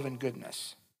his love and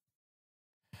goodness.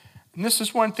 And this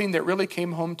is one thing that really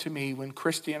came home to me when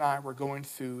Christy and I were going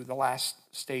through the last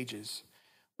stages.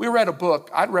 We read a book.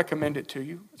 I'd recommend it to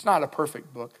you. It's not a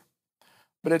perfect book,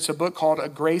 but it's a book called A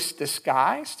Grace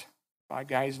Disguised by a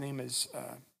guy's name is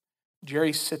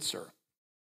Jerry Sitzer.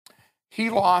 He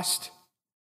lost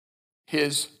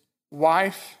his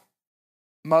wife,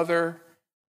 mother,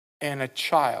 and a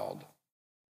child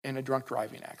in a drunk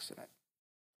driving accident.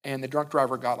 And the drunk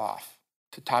driver got off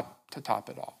to top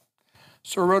it all.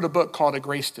 So I wrote a book called A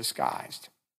Grace Disguised.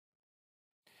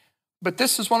 But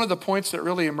this is one of the points that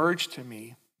really emerged to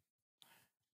me,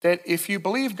 that if you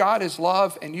believe God is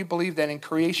love and you believe that in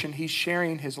creation he's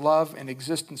sharing his love and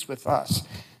existence with us,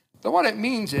 then what it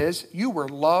means is you were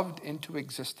loved into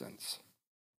existence.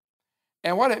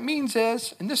 And what it means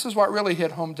is, and this is what really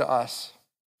hit home to us,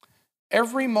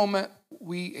 every moment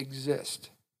we exist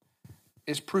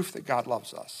is proof that God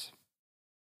loves us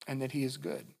and that he is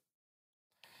good.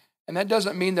 And that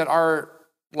doesn't mean that our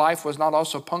life was not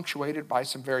also punctuated by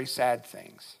some very sad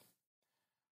things.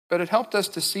 But it helped us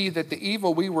to see that the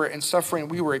evil we were and suffering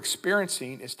we were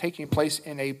experiencing is taking place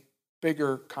in a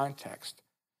bigger context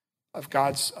of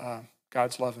God's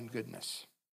love and goodness.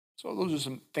 So those are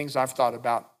some things I've thought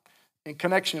about in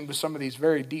connection with some of these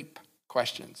very deep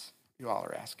questions you all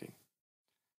are asking.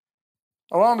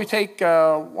 Well, why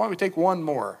don't we take one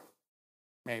more,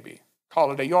 maybe. Call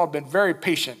it a day. You all have been very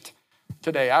patient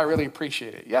today. I really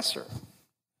appreciate it. Yes, sir.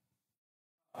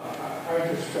 I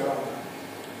just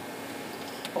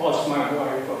lost my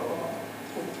wife of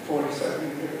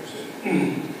 47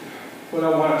 years. What I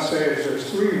want to say is there's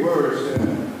 3 words that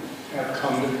have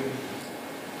come to me,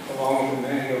 along with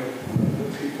many of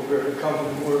the people here, the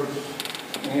coming words.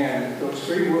 And those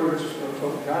 3 words are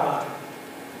from God,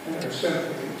 and they're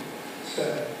simply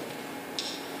said,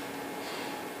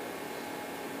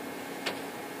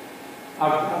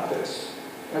 I've got this.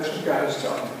 That's what God is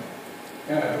telling me.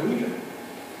 And I believe it.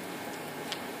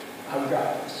 I've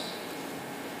got this.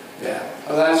 Yeah,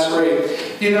 well, that's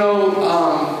great. You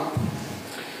know,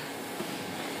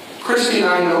 Christy and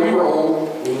I, we were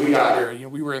old when we got here.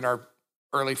 We were in our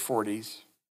early 40s.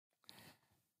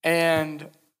 And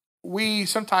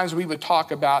sometimes we would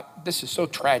talk about, this is so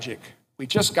tragic. We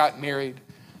just got married.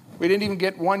 We didn't even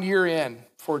get 1 year in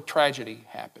before tragedy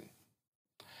happened.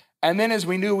 And then as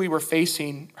we knew we were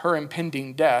facing her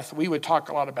impending death, we would talk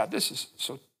a lot about, this is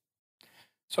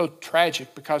so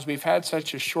tragic because we've had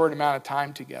such a short amount of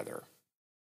time together.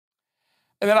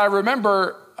 And then I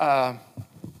remember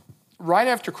right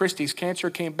after Christy's cancer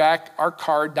came back, our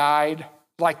car died.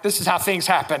 Like, this is how things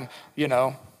happen, you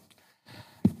know.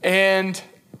 And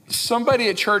somebody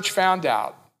at church found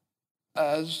out,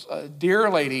 a dear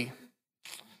lady,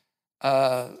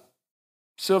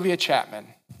 Sylvia Chapman.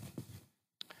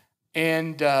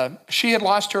 And she had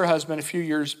lost her husband a few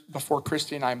years before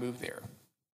Christy and I moved there.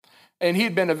 And he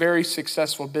had been a very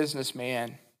successful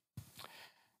businessman.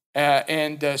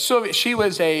 So she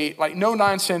was a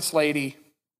no-nonsense lady.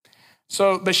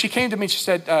 But she came to me and she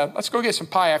said, let's go get some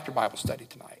pie after Bible study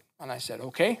tonight. And I said,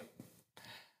 okay.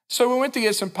 So we went to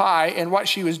get some pie, and what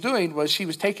she was doing was she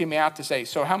was taking me out to say,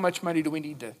 so how much money do we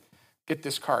need to get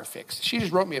this car fixed? She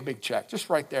just wrote me a big check, just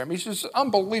right there. I mean, she's an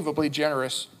unbelievably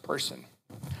generous person.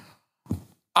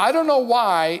 I don't know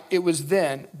why it was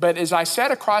then, but as I sat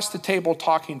across the table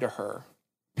talking to her,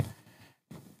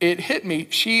 it hit me.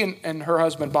 She and her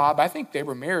husband, Bob, I think they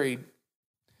were married.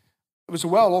 It was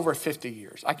well over 50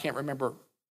 years. I can't remember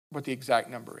what the exact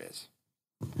number is.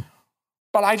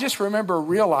 But I just remember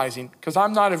realizing, because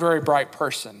I'm not a very bright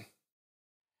person,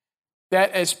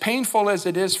 that as painful as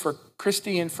it is for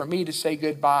Christy and for me to say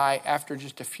goodbye after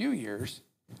just a few years,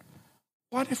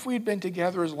 what if we'd been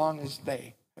together as long as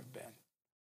they have been?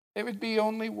 It would be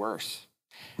only worse.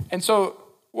 And so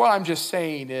what I'm just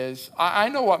saying is, I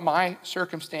know what my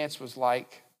circumstance was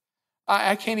like.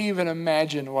 I can't even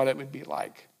imagine what it would be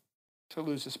like to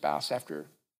lose a spouse after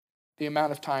the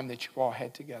amount of time that you all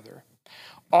had together.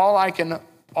 All I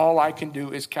can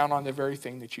do is count on the very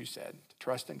thing that you said, to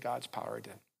trust in God's power to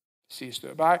see us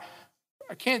through it. But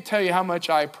I can't tell you how much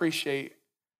I appreciate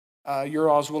your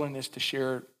all's willingness to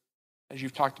share, as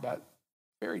you've talked about,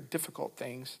 very difficult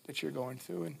things that you're going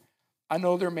through. And I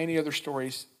know there are many other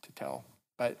stories to tell,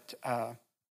 but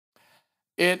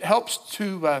it helps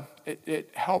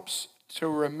to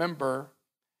remember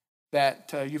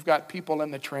that you've got people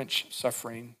in the trench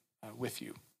suffering with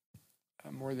you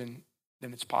more than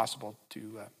it's possible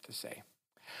to say.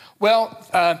 Well,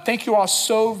 thank you all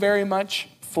so very much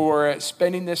for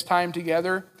spending this time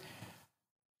together.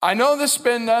 I know this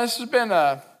has been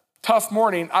a tough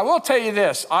morning. I will tell you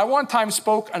this. I one time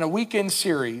spoke on a weekend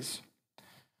series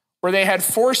where they had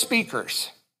 4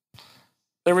 speakers.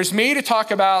 There was me to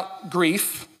talk about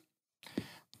grief.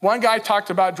 One guy talked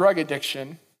about drug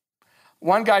addiction.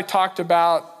 One guy talked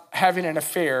about having an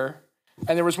affair.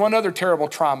 And there was one other terrible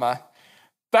trauma.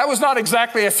 That was not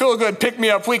exactly a feel-good,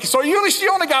 pick-me-up week. So you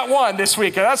only got one this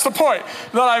weekend. That's the point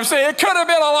that I'm saying. It could have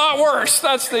been a lot worse.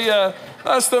 That's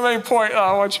the main point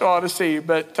I want you all to see.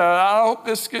 But I hope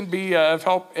this can be of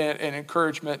help and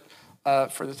encouragement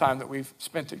for the time that we've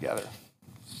spent together.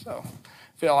 So,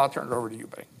 Phil, I'll turn it over to you,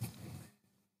 buddy.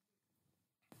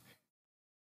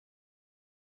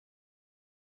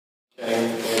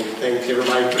 thanks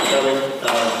everybody for coming.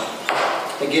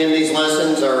 Again, these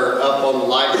lessons are up on the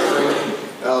live stream.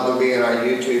 They'll be on our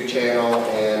YouTube channel,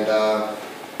 and I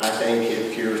think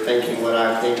if you're thinking what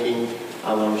I'm thinking,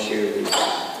 I want to share these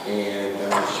and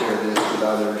share this with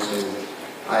others. And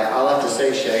I'll have to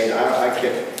say, Shane,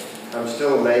 I'm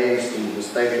still amazed and was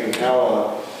thinking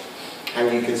how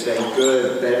you could say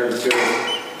good, better, good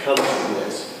comes from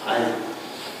this. I'm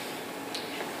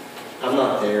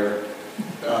not there.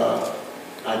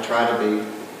 I try to be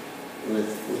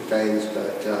with things,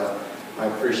 but I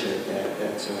appreciate that.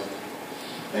 That's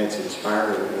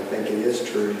inspiring. I think it is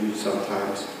true. You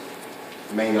sometimes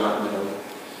may not know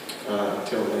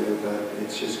till later, but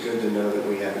it's just good to know that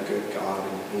we have a good God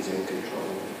and He's in control.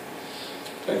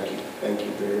 Thank you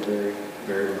very, very,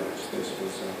 very much. This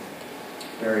was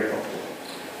very helpful.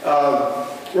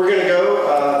 We're going to go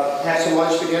have some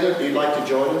lunch together. If you'd like to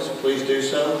join us, please do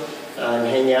so and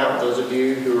hang out. Those of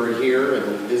you who are here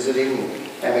and visiting and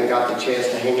haven't got the chance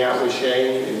to hang out with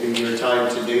Shane, it'd be your time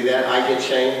to do that. I get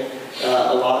Shane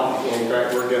a lot. In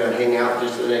fact, we're going to hang out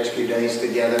just the next few days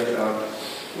together.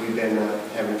 We've been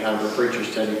having kind of a preacher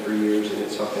study for years, and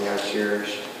it's something I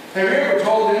cherish. Have you ever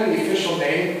told them the official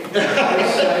name?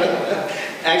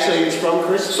 Actually, it's from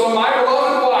Chris. So my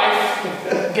beloved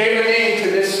wife gave a name to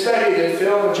this study that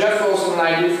Phil and Jeff Wilson and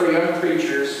I do for young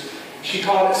preachers. She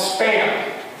called it SPAM,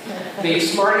 the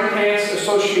Smarty Pants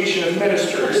Association of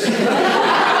Ministers. And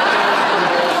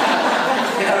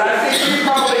I think you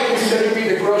probably consider me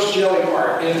the gross jelly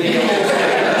part in the whole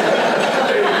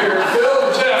study. Phil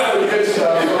and Jeff are the good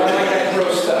stuff, but I like that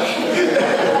gross stuff.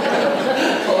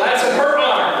 Well, that's in her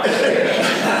honor.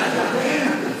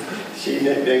 She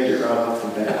nicknamed it right off the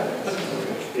bat.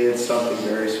 It's something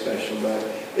very special. But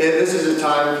this is a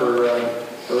time for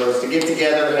us to get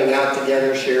together, hang out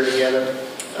together, share together.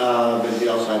 But we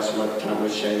also have some other time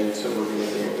with Shane, so we're going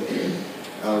to do it with him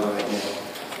right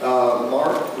now.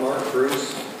 Mark,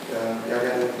 Bruce, y'all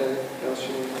got anything else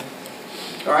you want?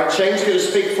 All right, Shane's going to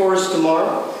speak for us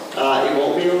tomorrow. It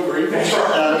won't be on grief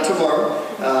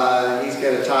tomorrow. He's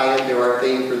going to tie into our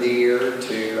theme for the year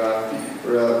to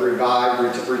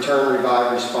return,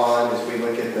 revive, respond as we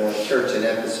look at the church at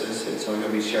Ephesus. And so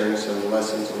he'll be sharing some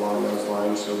lessons along those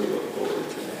lines, so we look forward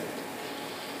to that.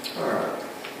 All right.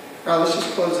 All right, let's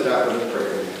just close it out with a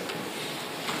prayer.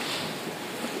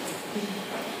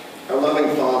 Our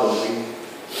loving Father, we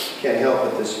can't help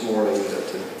it this morning but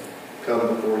to come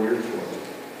before your throne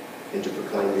and to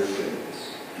proclaim your goodness.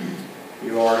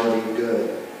 You are indeed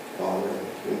good, Father.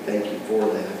 We thank you for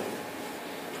that.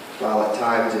 While at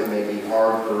times it may be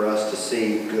hard for us to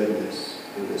see goodness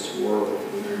in this world,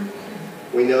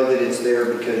 we know that it's there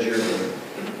because you're there.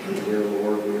 And dear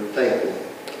Lord, we're thankful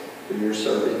for your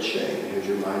servant Shane, who's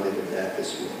reminded of that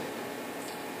this morning.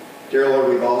 Dear Lord,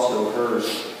 we've also heard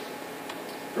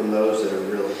from those that are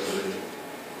really hurting.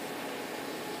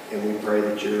 And we pray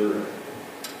that your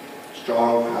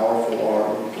strong, powerful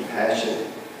arm of compassion,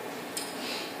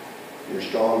 your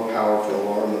strong, powerful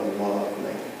arm of love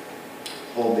may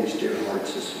hold these dear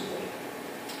hearts this morning.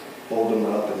 Hold them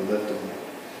up and lift them up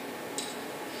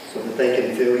so that they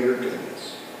can feel your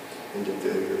goodness and to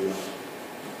feel your love.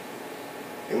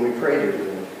 And we pray, dear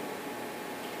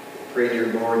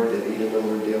Lord, that even when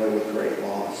we're dealing with great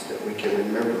loss, that we can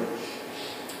remember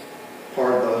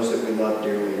part of those that we love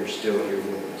dearly are still here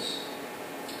with us.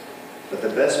 But the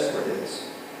best part is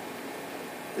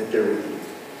that they're with you.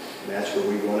 And that's where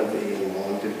we want to be and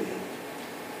long to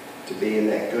be in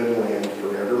that good land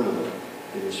forevermore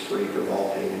that is free from all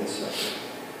pain and suffering.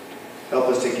 Help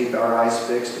us to keep our eyes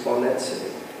fixed upon that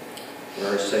city, where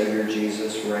our Savior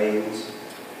Jesus reigns,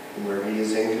 and where He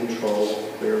is in control,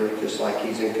 clearly, just like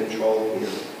He's in control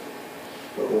here.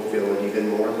 But we'll feel it even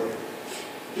more there.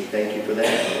 We thank you for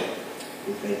that hope.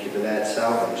 We thank you for that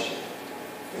salvation.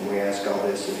 And we ask all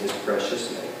this in His precious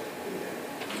name.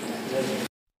 Amen.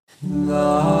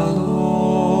 The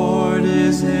Lord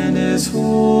is in His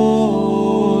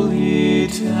holy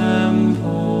temple.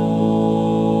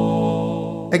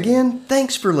 Again,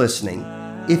 thanks for listening.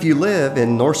 If you live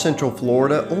in North Central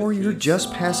Florida or you're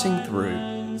just passing through,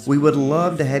 we would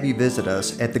love to have you visit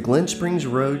us at the Glen Springs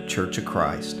Road Church of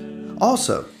Christ.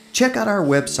 Also, check out our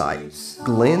website,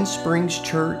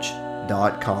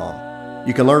 glenspringschurch.com.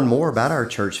 You can learn more about our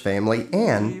church family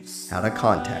and how to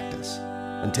contact us.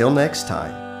 Until next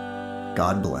time,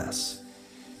 God bless.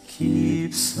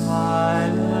 Keep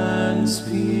silence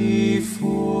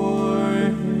before